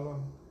 Impala.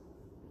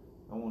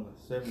 I want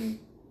a 70.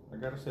 I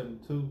got a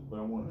 72, but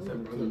I want a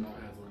 72.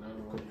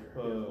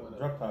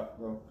 Drop top,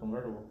 though,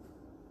 convertible.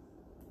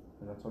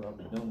 And that's what I'll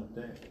be done with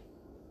that.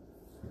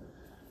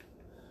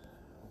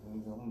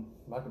 I'm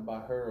about to buy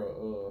her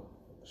a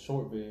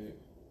short bed.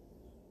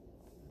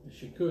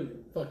 She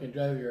could fucking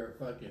drive your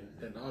fucking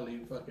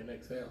Denali fucking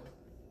XL.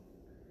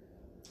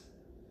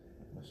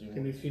 She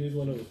needs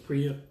one of those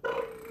Prius.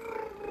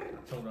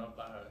 Told her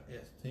about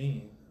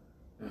S10.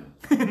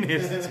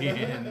 S10.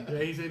 Yeah,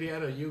 he said he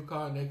had a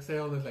Yukon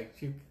XL that's like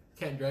she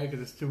can't drive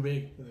because it's too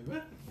big. I'm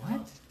like,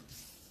 what?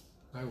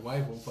 My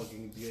wife won't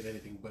fucking get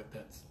anything but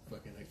that's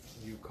fucking like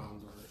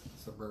Yukons or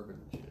Suburban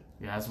and shit.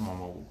 Yeah, that's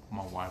what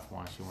my wife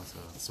wants. She wants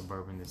a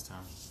Suburban this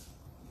time.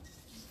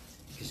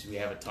 Because we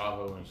have a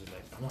Tahoe and she's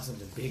like, I want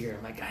something bigger.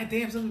 I'm like, God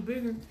damn, something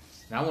bigger. And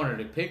I wanted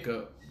to pick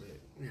up. But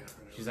Yeah.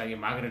 she's like,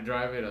 am I going to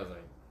drive it? I was like,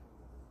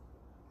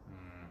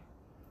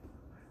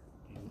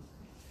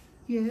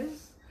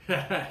 yes.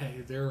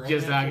 They're right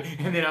Just now. like,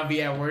 and then I'll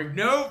be at work.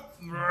 Nope.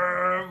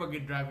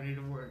 Fucking driving it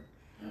to work.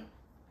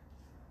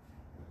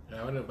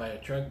 I wanted to buy a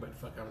truck, but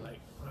fuck, I'm like,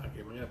 fuck,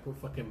 am I gonna put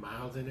fucking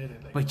miles in it?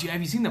 And like, But have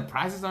you seen the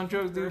prices on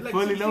trucks, they're dude? like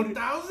Fully loaded.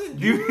 60,000,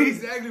 Dude,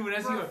 exactly what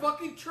I for a see.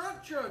 fucking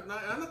truck.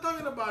 I'm not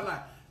talking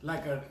about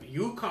like a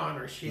Yukon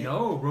or shit.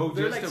 No, bro.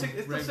 They're just like a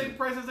it's the same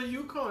price as a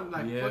Yukon.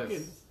 Like Yes.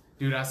 fucking.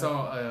 Dude, I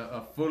saw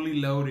a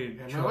fully loaded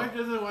And my truck. wife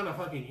doesn't want a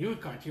fucking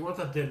Yukon. She wants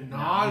a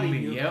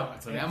Denali Yukon.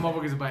 Yep. So that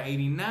motherfucker's about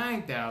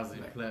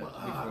 89,000 Like, plus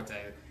fuck. before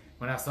tax.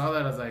 When I saw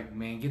that, I was like,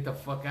 man, get the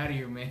fuck out of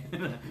here,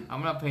 man.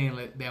 I'm not paying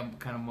that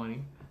kind of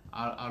money.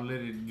 I'll let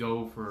it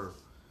go for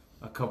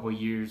a couple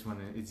years when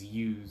it's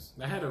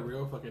used. I had a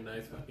real fucking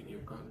nice fucking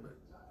Yukon, but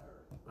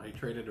I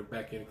traded it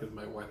back in because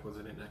my wife was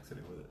in an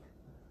accident with it.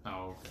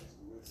 Oh, okay.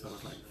 So I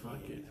was like,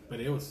 fuck it. But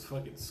it was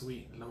fucking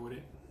sweet.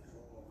 Loaded.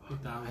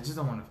 I just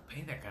don't want to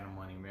pay that kind of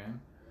money, man.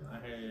 I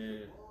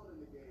had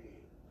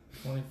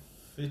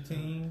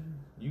 2015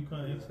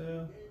 Yukon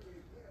XL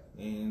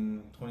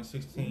in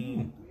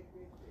 2016.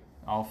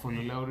 All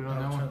fully loaded on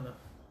that one?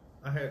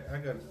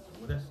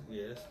 that's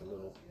the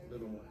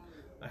little one.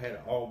 I had an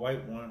all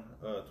white one,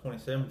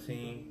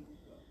 2017.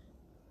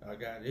 I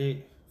got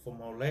it for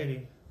my old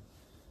lady,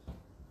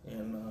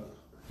 and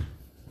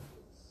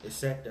it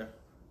sat there.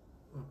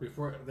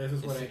 Before, this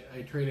is what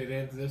I traded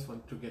in this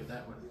one to get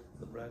that one.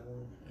 The black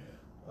one. Yeah.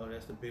 Oh,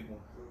 that's the big one.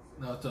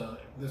 No,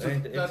 it's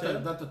Ain't the that's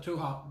XL?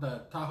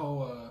 the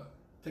Tahoe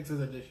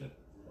Texas edition.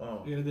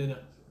 Oh, Yeah, they know.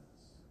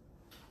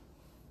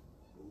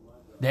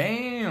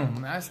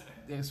 Damn, that's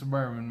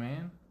Suburban,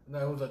 man. No,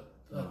 it was a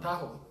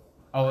Tahoe.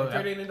 Oh, I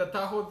traded in the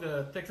Tahoe,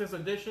 the Texas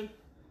edition.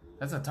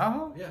 that's a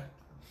Tahoe? Yeah,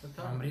 the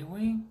Tahoe. Hombre,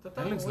 güey. The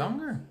That looks Tahoe, güey.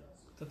 longer.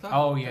 The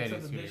Tahoe Oh, yeah, it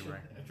Texas is. Yeah, edition. you're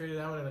right. I traded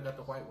that one and I got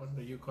the white one,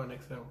 the Yukon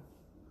XL.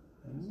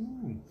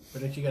 Ooh.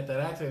 But then she got that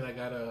accident. I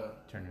got a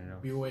Turn it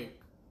up. Buick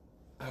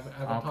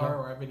Avatar Okay.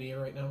 or Avenir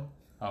right now.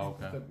 Oh,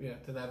 okay.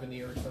 It's an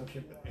Avenir or some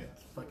shit, but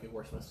it's fucking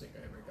worst mistake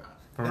I ever got.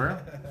 For real?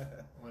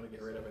 I want to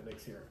get rid of it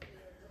next year.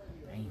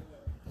 Damn.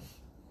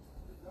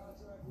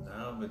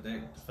 no, but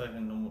that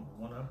fucking the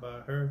one I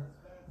bought her,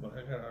 but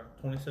I got a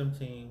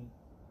 2017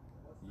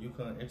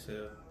 Yukon XL,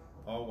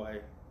 all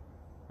white.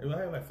 I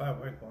had like 5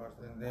 white cars,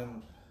 and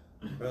then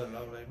brother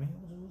was like, man,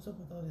 what's up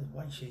with all this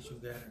white shit you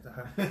got at the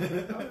house?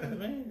 I was like,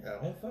 man,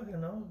 I don't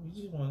fucking know. I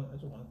just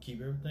want to keep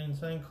everything the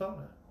same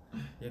color,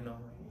 you know.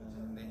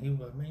 And then he was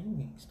like, man, you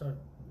need to start.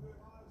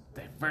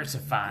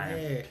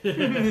 Diversifying. Yeah.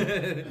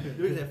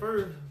 Because at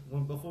first,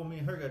 before me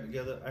and her got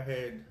together, I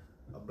had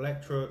a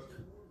black truck.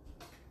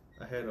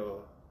 I had a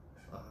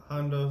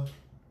Honda.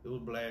 It was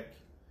black,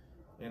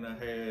 and I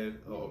had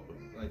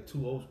like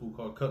 2 old school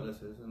car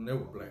Cutlasses, and they were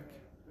black.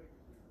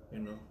 You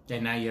know,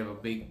 And now you have a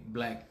big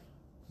black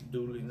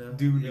dually now.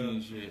 duty Yeah.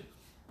 and shit.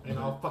 And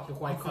all fucking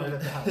white cars at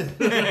the house.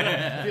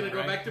 You're gonna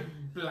go back to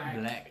black.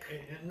 Black.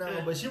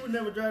 No, but she would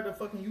never drive the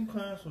fucking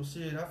Yukon, so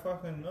shit. I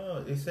fucking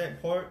it sat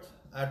parked.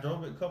 I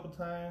drove it a couple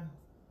times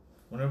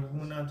whenever we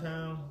went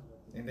downtown,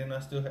 and then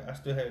I still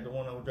had the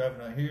one I was driving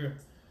out here.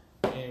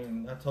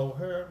 And I told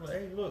her, like,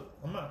 hey, look,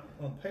 I'm not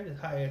gonna pay this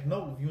high ass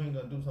note if you ain't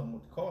gonna do something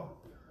with the car.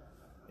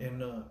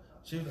 And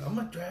she was like, I'm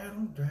gonna drive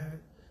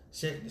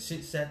it. The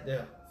shit sat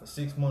there for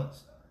 6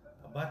 months.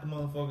 I bought the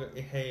motherfucker.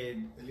 It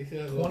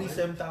had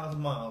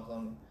 27,000 miles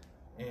on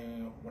it.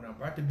 And when I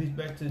brought the bitch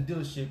back to the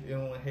dealership, it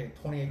only had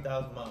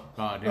 28,000 miles.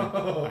 Oh,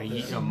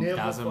 dude. She never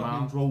 1,000 fucking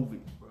miles? drove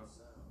it, bro.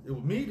 It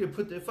was me that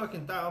put that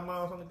fucking 1,000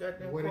 miles on the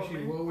goddamn What car, did she?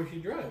 man. What would she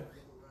drive?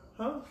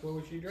 Huh? What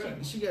would she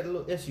drive? She got a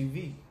little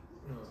SUV.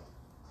 Oh.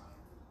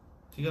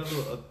 She got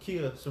a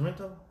Kia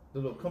Sorento, the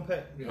little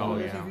compact Oh,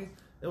 little yeah. SUV.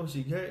 That's what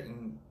she got,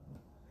 and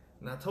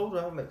I told her,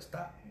 I was like,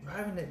 stop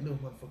driving that little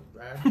motherfucker,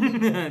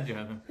 drive.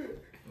 Jonathan.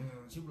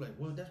 She was like,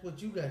 well, that's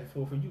what you got it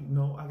for you.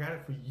 No, I got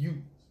it for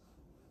you.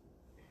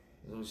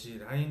 So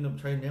shit, I ended up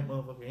trading that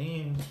motherfucker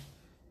in.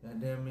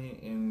 Goddamn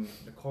it, and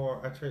the car,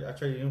 I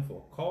traded in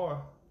for a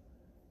car,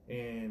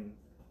 and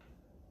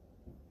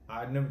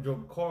I never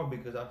drove a car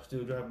because I was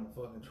still driving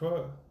the fucking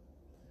truck.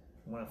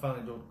 When I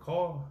finally drove the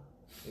car,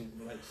 it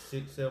was like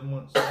 6-7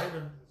 months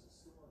later,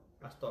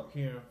 I started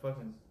hearing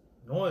fucking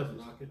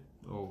noises.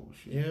 Oh,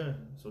 shit. Yeah,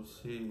 so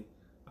shit,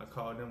 I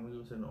called them, we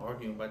was in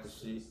arguing about the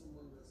shit,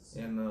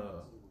 and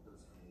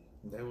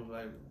they was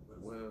like,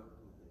 well,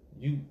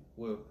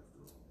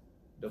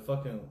 the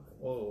fucking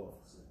oil,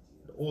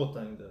 the oil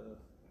thing,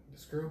 The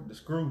screw. the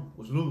screw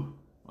was loose.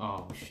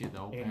 Oh shit, the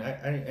whole And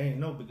pan. I ain't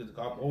know because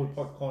I've always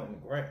parked the car in the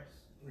grass.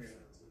 Yeah.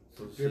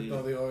 So Dripped shit.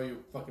 all the oil, you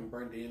fucking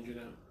burned the engine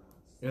out.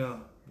 Yeah.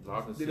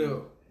 Did it?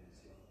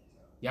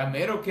 Yeah,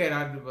 metal cat.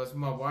 I was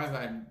my wife.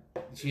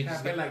 She It just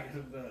happened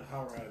like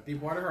how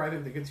Deepwater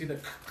Horizon, they could see the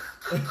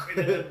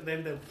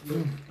then the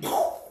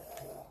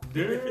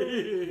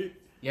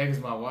Yeah, because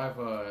my wife,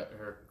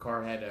 her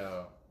car had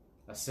a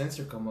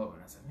sensor come up,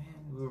 and I said, man,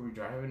 we were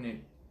driving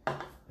it. I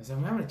said,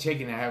 man, I'm gonna check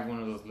it. And I have one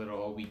of those little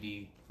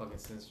OBD fucking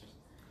sensors,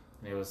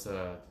 and it was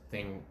a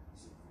thing,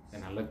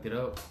 and I looked it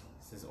up. It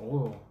says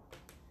oil.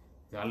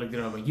 So I looked it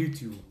up on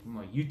YouTube. I'm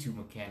a YouTube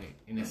mechanic,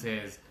 and it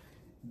says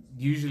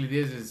usually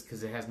this is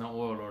because it has no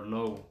oil or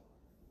low.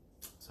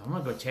 So I'm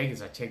gonna go check it.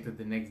 So I checked it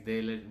the next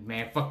day.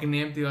 Man, fucking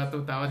empty. I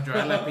thought I was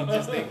dry like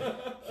pinches thing.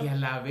 Yeah,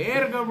 la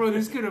verga, bro.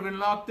 This could have been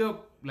locked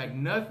up like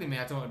nothing,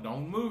 man. I told her,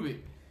 don't move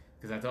it.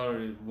 Because I told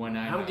her one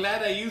night. I'm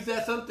glad I used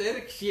that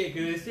synthetic shit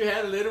because it still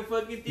had a little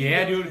fucking thing.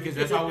 Yeah, dude, because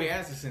that's all we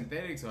asked is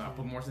synthetic. So I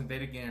put more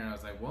synthetic in, and I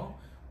was like, well,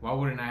 why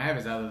wouldn't I have it?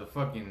 It's either the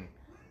fucking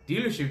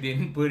dealership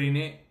didn't put in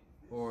it,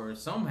 or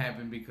something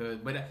happened because.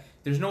 But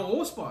there's no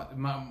oil spot.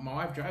 My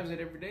wife drives it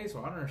every day,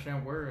 so I don't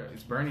understand where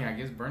it's burning. I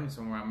guess burning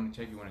somewhere. I'm gonna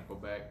check it when I go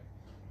back.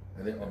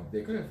 And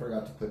they could have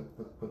forgot to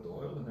put the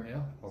oil in there.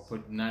 Yeah, or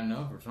put not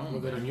enough or something.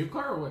 Was it a new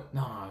car or what?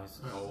 No,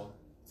 it's old.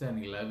 It's an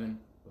 11,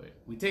 but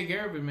we take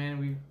care of it, man.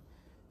 We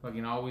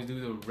fucking always do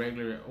the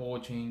regular oil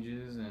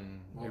changes and.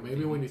 Well, everything.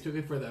 maybe when you took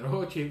it for that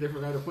oil change, they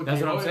forgot to put That's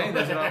the what I'm oil. saying.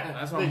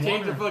 That's what They I'm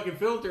changed the wondering. fucking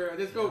filter.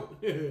 Let's go.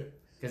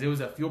 Because it was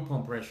a fuel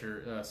pump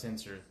pressure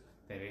sensor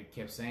that it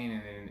kept saying,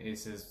 and then it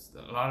says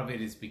a lot of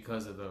it is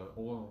because of the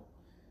oil.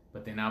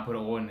 But they now put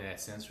oil in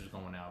that sensor's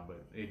going out,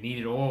 but it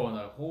needed oil, and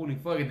like, holy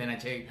fuck! And then I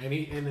checked. And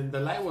then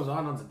the light was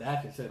on the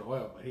dash. It said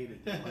oil, but he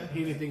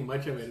didn't think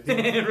much of it.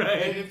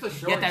 Right. It's a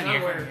short. Get that Don't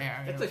here. worry.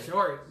 Yeah, It's a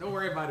short. Don't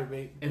worry about it,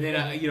 mate. And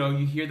then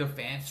you hear the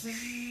fan,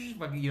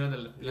 fucking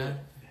the.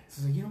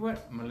 So you know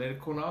what? I'm gonna let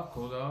it cool off.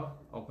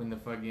 Open the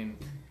fucking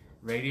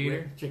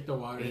radiator. Check the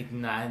water.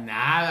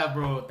 Nada,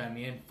 bro.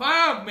 También.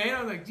 Fuck, man.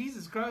 I was like,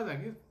 Jesus Christ.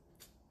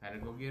 I had to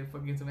go get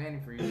fucking some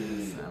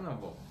antifreeze. Son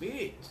of a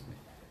bitch.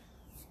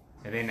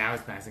 And then now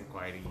it's nice and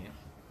quiet again.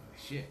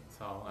 Shit.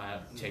 So I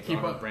have to check Keep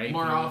on the up brake.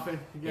 more you know. often.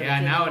 You gotta Yeah,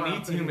 check now more I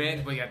need often. to,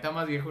 man. But ya está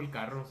más viejo el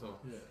carro, so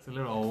Yeah. it's a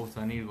little old.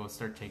 So I need to go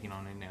start checking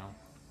on it now.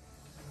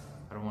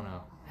 I don't want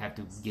to have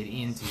to get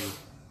into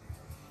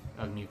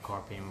a new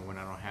car payment when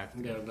I don't have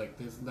to. Yeah, like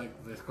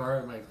this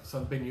car, my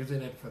son's been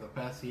using it for the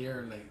past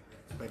year,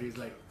 but he's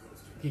like,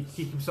 he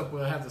keeps up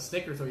with has a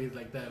sticker, so he's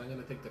like, Dad, I'm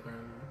gonna take the car.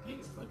 I'm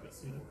like, fuck it,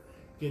 you know,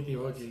 get the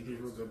OG. He's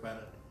real good about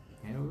it.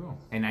 Yeah, we will.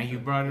 And now you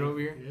brought it over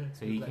here, Yeah.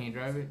 so He's you like- can't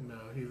drive it. No,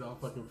 he's all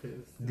fucking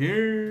pissed.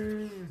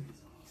 Dude,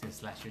 just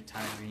slash your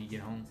tires when you get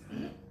home.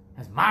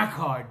 That's my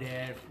car,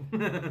 Dad.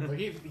 But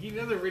he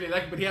doesn't really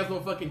like it, but he has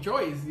no fucking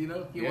choice, you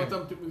know. He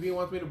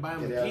wants me to buy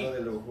him a Quería Jeep. algo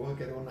de lujo,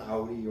 quería una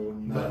Audi o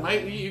una. But my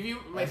Audi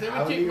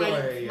 17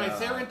 or a, my uh,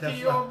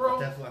 17-year-old bro.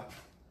 Tesla.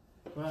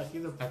 Well,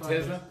 he's A fucking-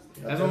 Tesla? A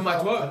That's what my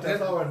Tesla- 12. a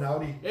Tesla or an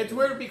Audi. It's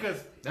weird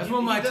because That's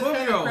what my he does kinda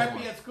 12-year-old crappy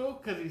wants. at school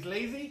because he's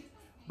lazy.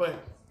 But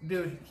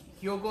dude,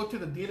 he'll go to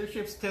the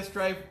dealerships, test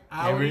drive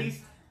Every- Audis,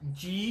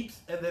 Jeeps,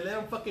 and they let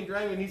him fucking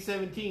drive, and he's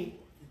 17.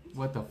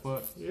 What the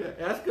fuck? Yeah,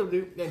 ask him,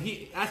 dude.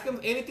 And ask him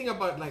anything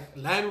about like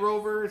Land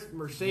Rovers,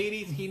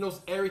 Mercedes. He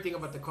knows everything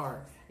about the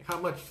car. How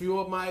much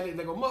fuel mileage?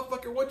 They go,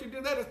 motherfucker, once you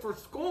do that, it's for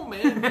school,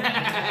 man.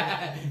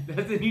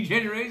 That's the new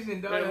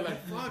generation, dog. And I'm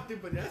like, fuck,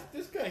 dude, but that's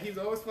this guy. He's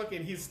always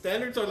fucking. His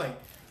standards are like.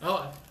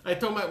 Oh, I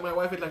told my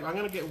wife, like, I'm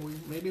gonna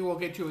maybe we'll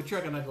get you a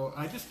truck, and I go,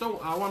 I just don't.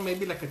 I want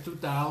maybe like a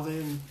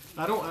 2000.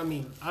 I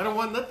don't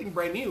want nothing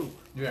brand new.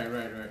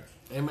 Right.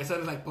 And my son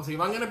is like, well, see, if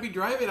I'm gonna be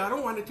driving, I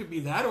don't want it to be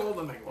that old.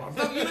 I'm like, well,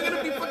 you're not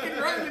gonna be fucking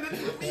driving.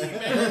 That's for me,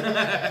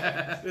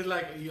 man. It's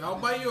like, I'll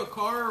buy you a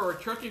car or a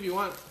truck if you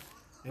want.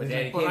 But And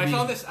Daddy he's like, can't I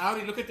saw be- this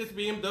Audi. Look at this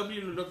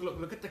BMW.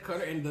 Look at the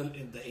color and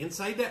the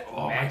inside. That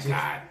oh Matches. my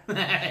god.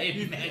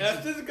 It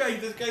That's matches. this guy.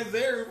 This guy's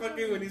there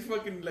fucking when he's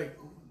fucking like,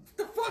 what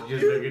the fuck,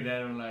 Just dude? looking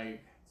at him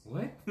like,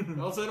 what?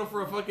 I'll settle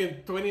for a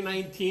fucking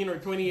 2019 or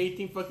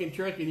 2018 fucking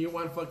truck, and you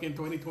want fucking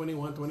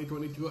 2021,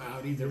 2022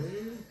 Audis or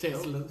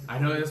Teslas. I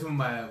know that's when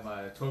my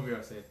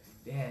 12-year-old said,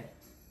 Dad,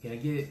 can I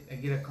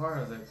get a car?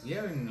 I was like,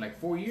 yeah, in like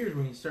 4 years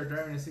when you start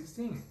driving at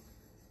 16.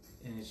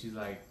 And then she's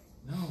like,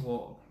 no,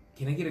 well,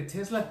 can I get a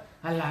Tesla?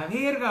 A la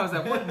verga. I was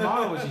like, what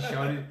model was she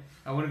shouted?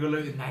 I want to go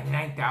look at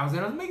 99,000.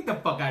 I was like, make the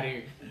fuck out of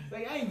here.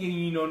 Like, I ain't getting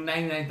you no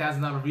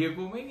 $99,000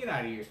 vehicle. Man, get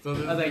out of here. So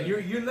I was like,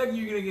 you're lucky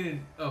you're gonna get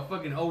a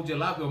fucking old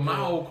jalopy, my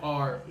old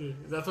car.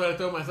 That's what I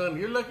told my son.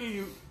 You're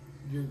lucky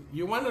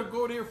you want to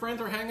go to your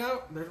friends or hang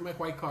out. There's my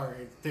white car.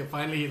 Until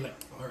finally he's like,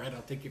 all right,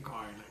 I'll take your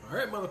car. And like, all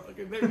right,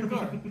 motherfucker, there's your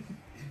car.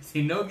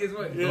 See, no, guess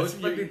what? Go Yes,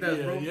 fucking that,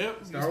 yeah, bro.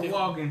 yep. Start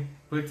walking.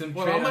 Put some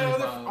Well, tread all on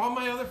his all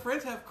my other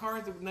friends have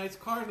cars, nice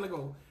cars. And I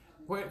go,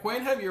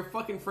 when have your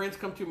fucking friends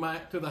come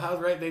to the house?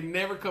 Right? They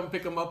never come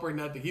pick him up or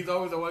nothing. He's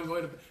always the one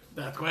going to.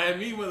 That's why I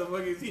mean,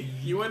 motherfucker. See,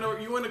 you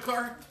want a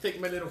car? Take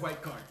my little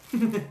white car.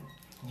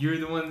 You're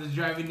the one that's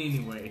driving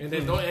anyway. And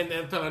then don't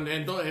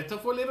it's a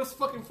full little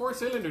fucking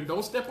 4-cylinder.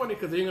 Don't step on it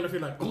because then you're gonna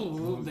feel like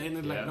then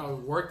it's like no,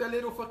 work that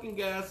little fucking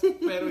gas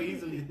pedal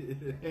easily.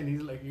 And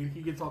he's like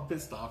he gets all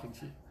pissed off and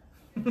shit.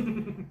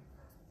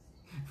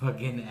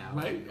 Fucking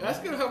out. That's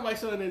gonna how my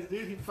son is,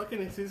 dude.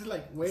 He's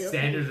like way up.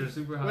 Standards are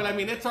super high. Well, I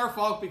mean it's our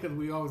fault because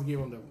we always give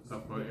him the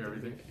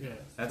everything. Yeah,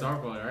 that's our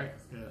fault, right?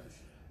 Yeah,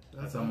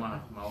 that's how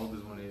my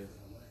oldest one is.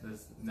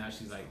 Now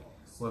she's like,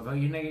 well, if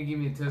you're not gonna give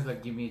me a Tesla,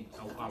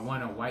 I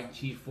want a white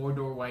Jeep,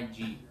 4-door white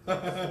Jeep.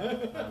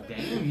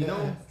 Damn, you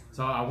know.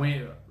 So I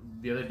went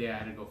the other day. I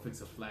had to go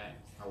fix a flat.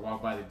 I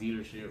walked by the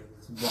dealership.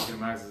 Walking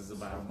my house is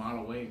about a mile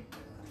away.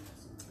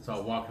 So I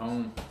walked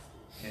home,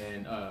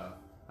 and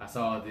I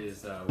saw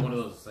this one of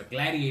those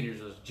gladiators,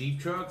 those Jeep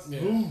trucks.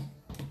 Yeah.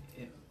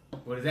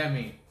 What does that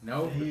mean?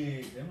 No.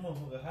 Yeah, that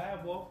motherfucker high,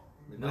 boy.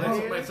 No,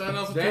 my son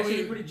also told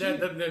me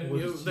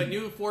the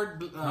new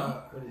Ford.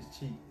 What is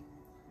cheap?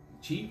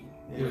 Cheap?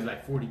 Yeah. It was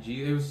like 40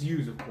 G. It was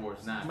used, of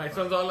course. Not. My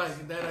son's all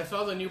like, Dad, I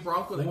saw the new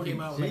Bronco that came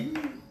out. Like,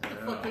 what the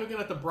fuck are you looking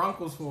at the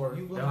Broncos for?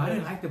 No, I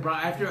didn't like the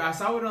Bronco. After I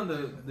saw it on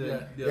the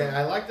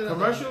I liked it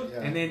commercial,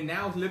 and then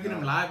now looking at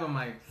him live, I'm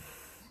like,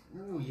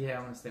 ooh, yeah,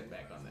 I'm gonna step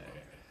back on that.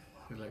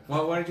 He's like,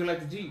 why did you like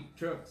the Jeep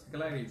trucks,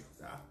 Gladiators?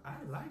 I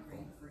like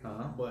them,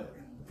 but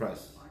the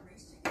price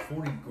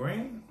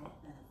 $40,000.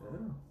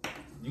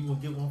 You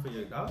gonna get one for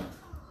your dog?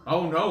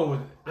 Oh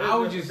no, I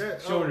was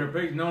just showing her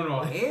picture.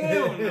 No,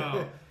 hell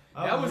no.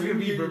 That was gonna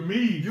be for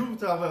me. You were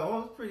talking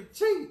about, it's pretty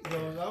cheap. So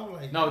I was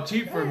like, no,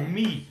 cheap for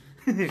me.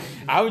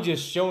 I was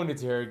just showing it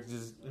to her,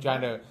 just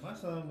trying to. My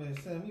son been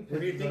sending me pictures.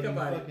 What do you think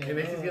about it? And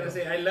then she's gonna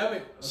say, I love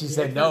it. She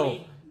said no.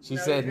 She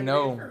said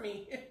no.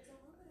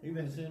 He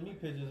been sending me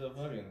pictures of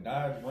fucking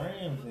Dodge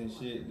Rams and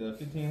shit, the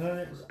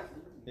 1500s.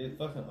 His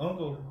fucking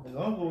uncle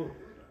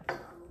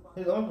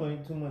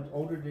ain't too much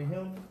older than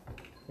him.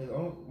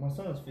 My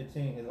son's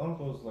 15. His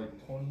uncle's like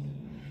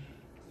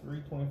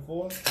 23,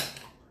 24.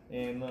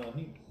 And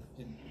he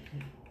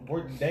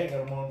worked. Dad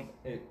got him on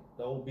at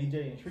the old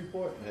BJ in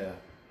Shreveport. Yeah.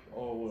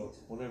 Or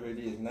whatever it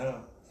is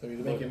now. So he's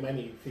making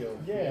money.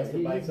 Yeah,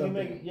 he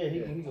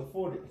can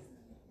afford it.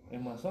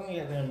 And my son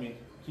got down me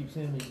keep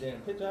sending me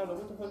damn picture. I was like,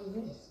 what the fuck is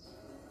this?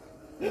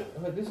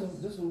 I'm like, this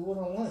is what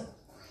I want.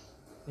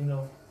 You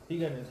know, he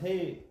got in his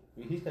head.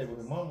 He stayed with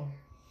his mama.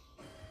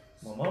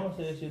 My mama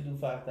said she'll do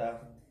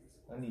 5,000.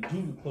 I need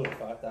you to put up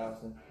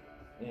 5,000,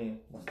 and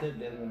my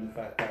stepdad's gonna do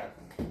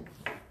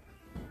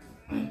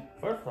 5,000.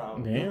 First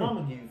problem, your mama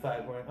give you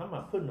 $5,000. I'm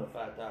not putting up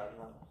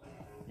 $5,000.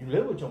 You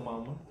live with your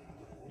mama.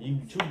 You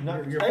choose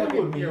not to stay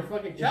with me. Your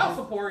fucking child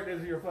support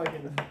is your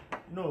fucking.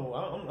 No,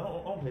 I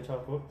don't pay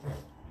child support.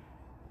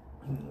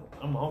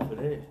 I'm off for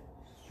that.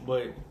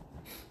 But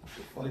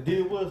the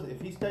deal was,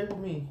 if he stayed with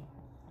me,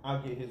 I'll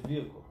get his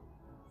vehicle.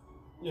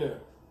 Yeah.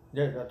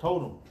 Yeah, I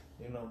told him,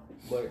 you know,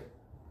 but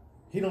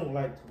he don't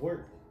like to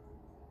work.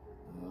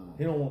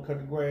 He don't want to cut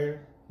the grass.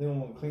 He don't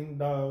want to clean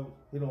the dogs.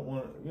 He don't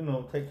want to,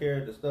 take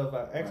care of the stuff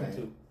I asked him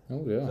to.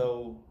 Oh, yeah.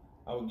 So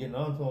I was getting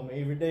on to him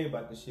every day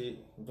about the shit.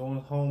 Doing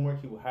his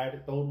homework, he would hide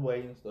it, throw it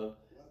away and stuff.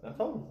 And I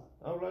told him,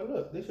 I was like,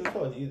 look, this your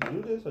choice. You either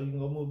do this or you can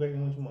go move back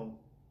in with your mom.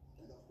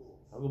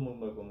 I'll go move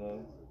back with my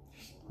mom.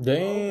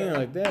 Damn,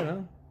 like that,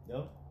 huh?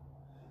 Yep.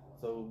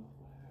 So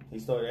he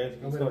started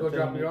asking. I'm gonna go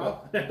drop you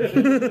off. You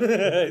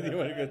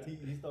want to go?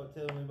 He started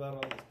telling me about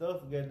all this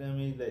stuff. Goddamn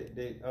me,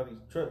 that all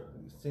these trucks,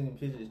 sending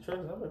pictures of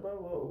trucks. I'm like,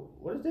 bro,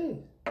 what is this?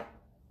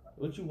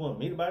 What you want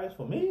me to buy this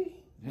for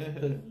me?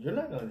 Because you're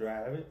not gonna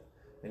drive it.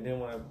 And then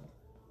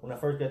when I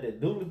first got that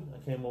dually, I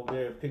came over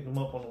there and picked him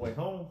up on the way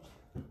home,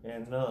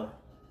 and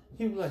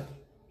he was like,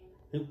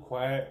 he was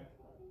quiet.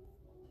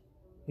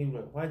 He was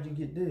like, why'd you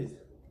get this?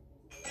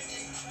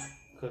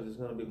 Because it's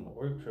gonna be my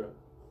work truck.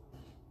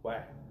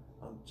 Why?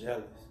 I'm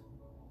jealous.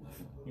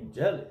 You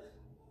jealous?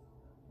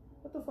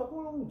 What the fuck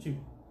wrong with you?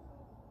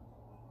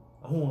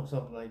 I want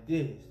something like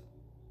this.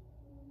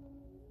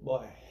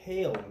 Boy,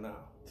 hell no.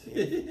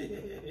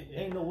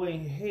 Ain't no way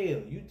in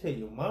hell. You tell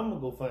your mama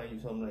go find you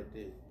something like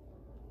this.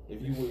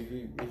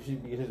 If she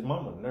be his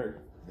mama nerd.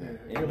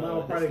 Your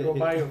mama probably go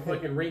buy you a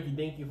fucking rinky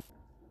dinky.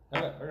 I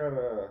got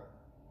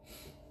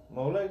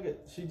my old lady,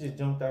 she just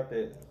jumped out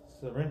that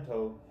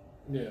Sorrento.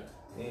 Yeah.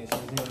 And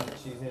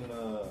she's in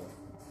a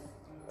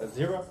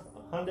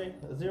Hyundai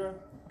Azera.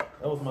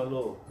 That was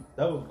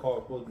the car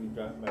supposed to be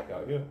driving back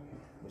out here.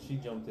 But she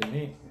jumped in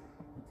it.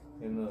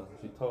 And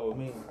she told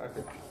me I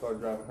could start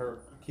driving her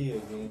Kia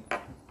again.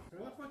 What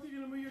the fuck are you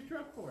gonna move your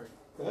truck for?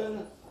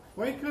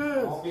 Why, cuz?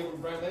 I'll be able to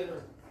drive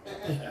later.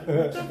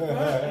 What the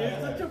fuck?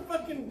 You're such a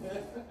fucking.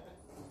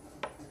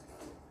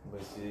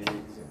 But she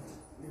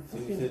was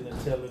sitting there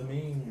telling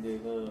me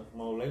that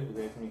my old lady was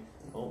asking me,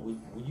 oh,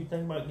 would you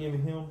think about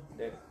giving him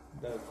that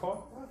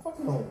car? Fuck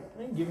no.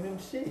 I ain't giving him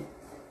shit.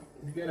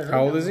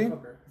 How old is he?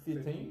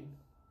 15.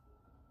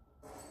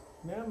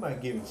 Man, I'm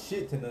not giving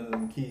shit to none of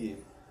them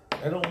kids.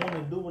 They don't want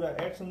to do what I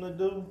ask them to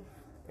do.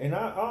 And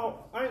I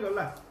ain't gonna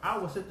lie, I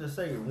would sit there and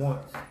say it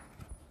once.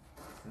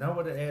 Not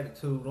with an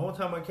attitude. The only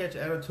time I catch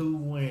an attitude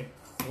when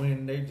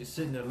they just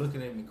sitting there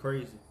looking at me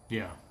crazy.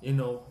 Yeah. You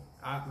know,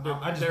 I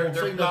just they're won't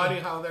say plotting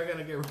nothing. how they're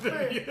gonna get rid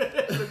of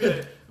you. Look at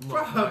it.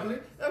 Probably.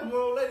 That's what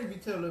old lady be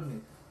telling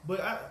me. But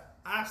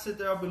I sit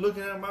there, I'll be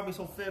looking at him, I'll be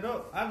so fed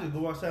up. I just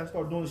go outside and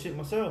start doing the shit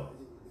myself.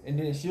 And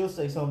then she'll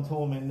say something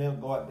to him and they'll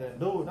go out there and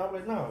do it. And I'm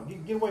like, no,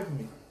 get away from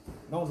me.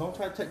 No, don't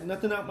try to take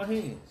nothing out my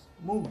hands.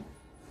 Move.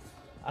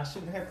 I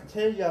shouldn't have to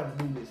tell y'all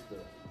to do this stuff.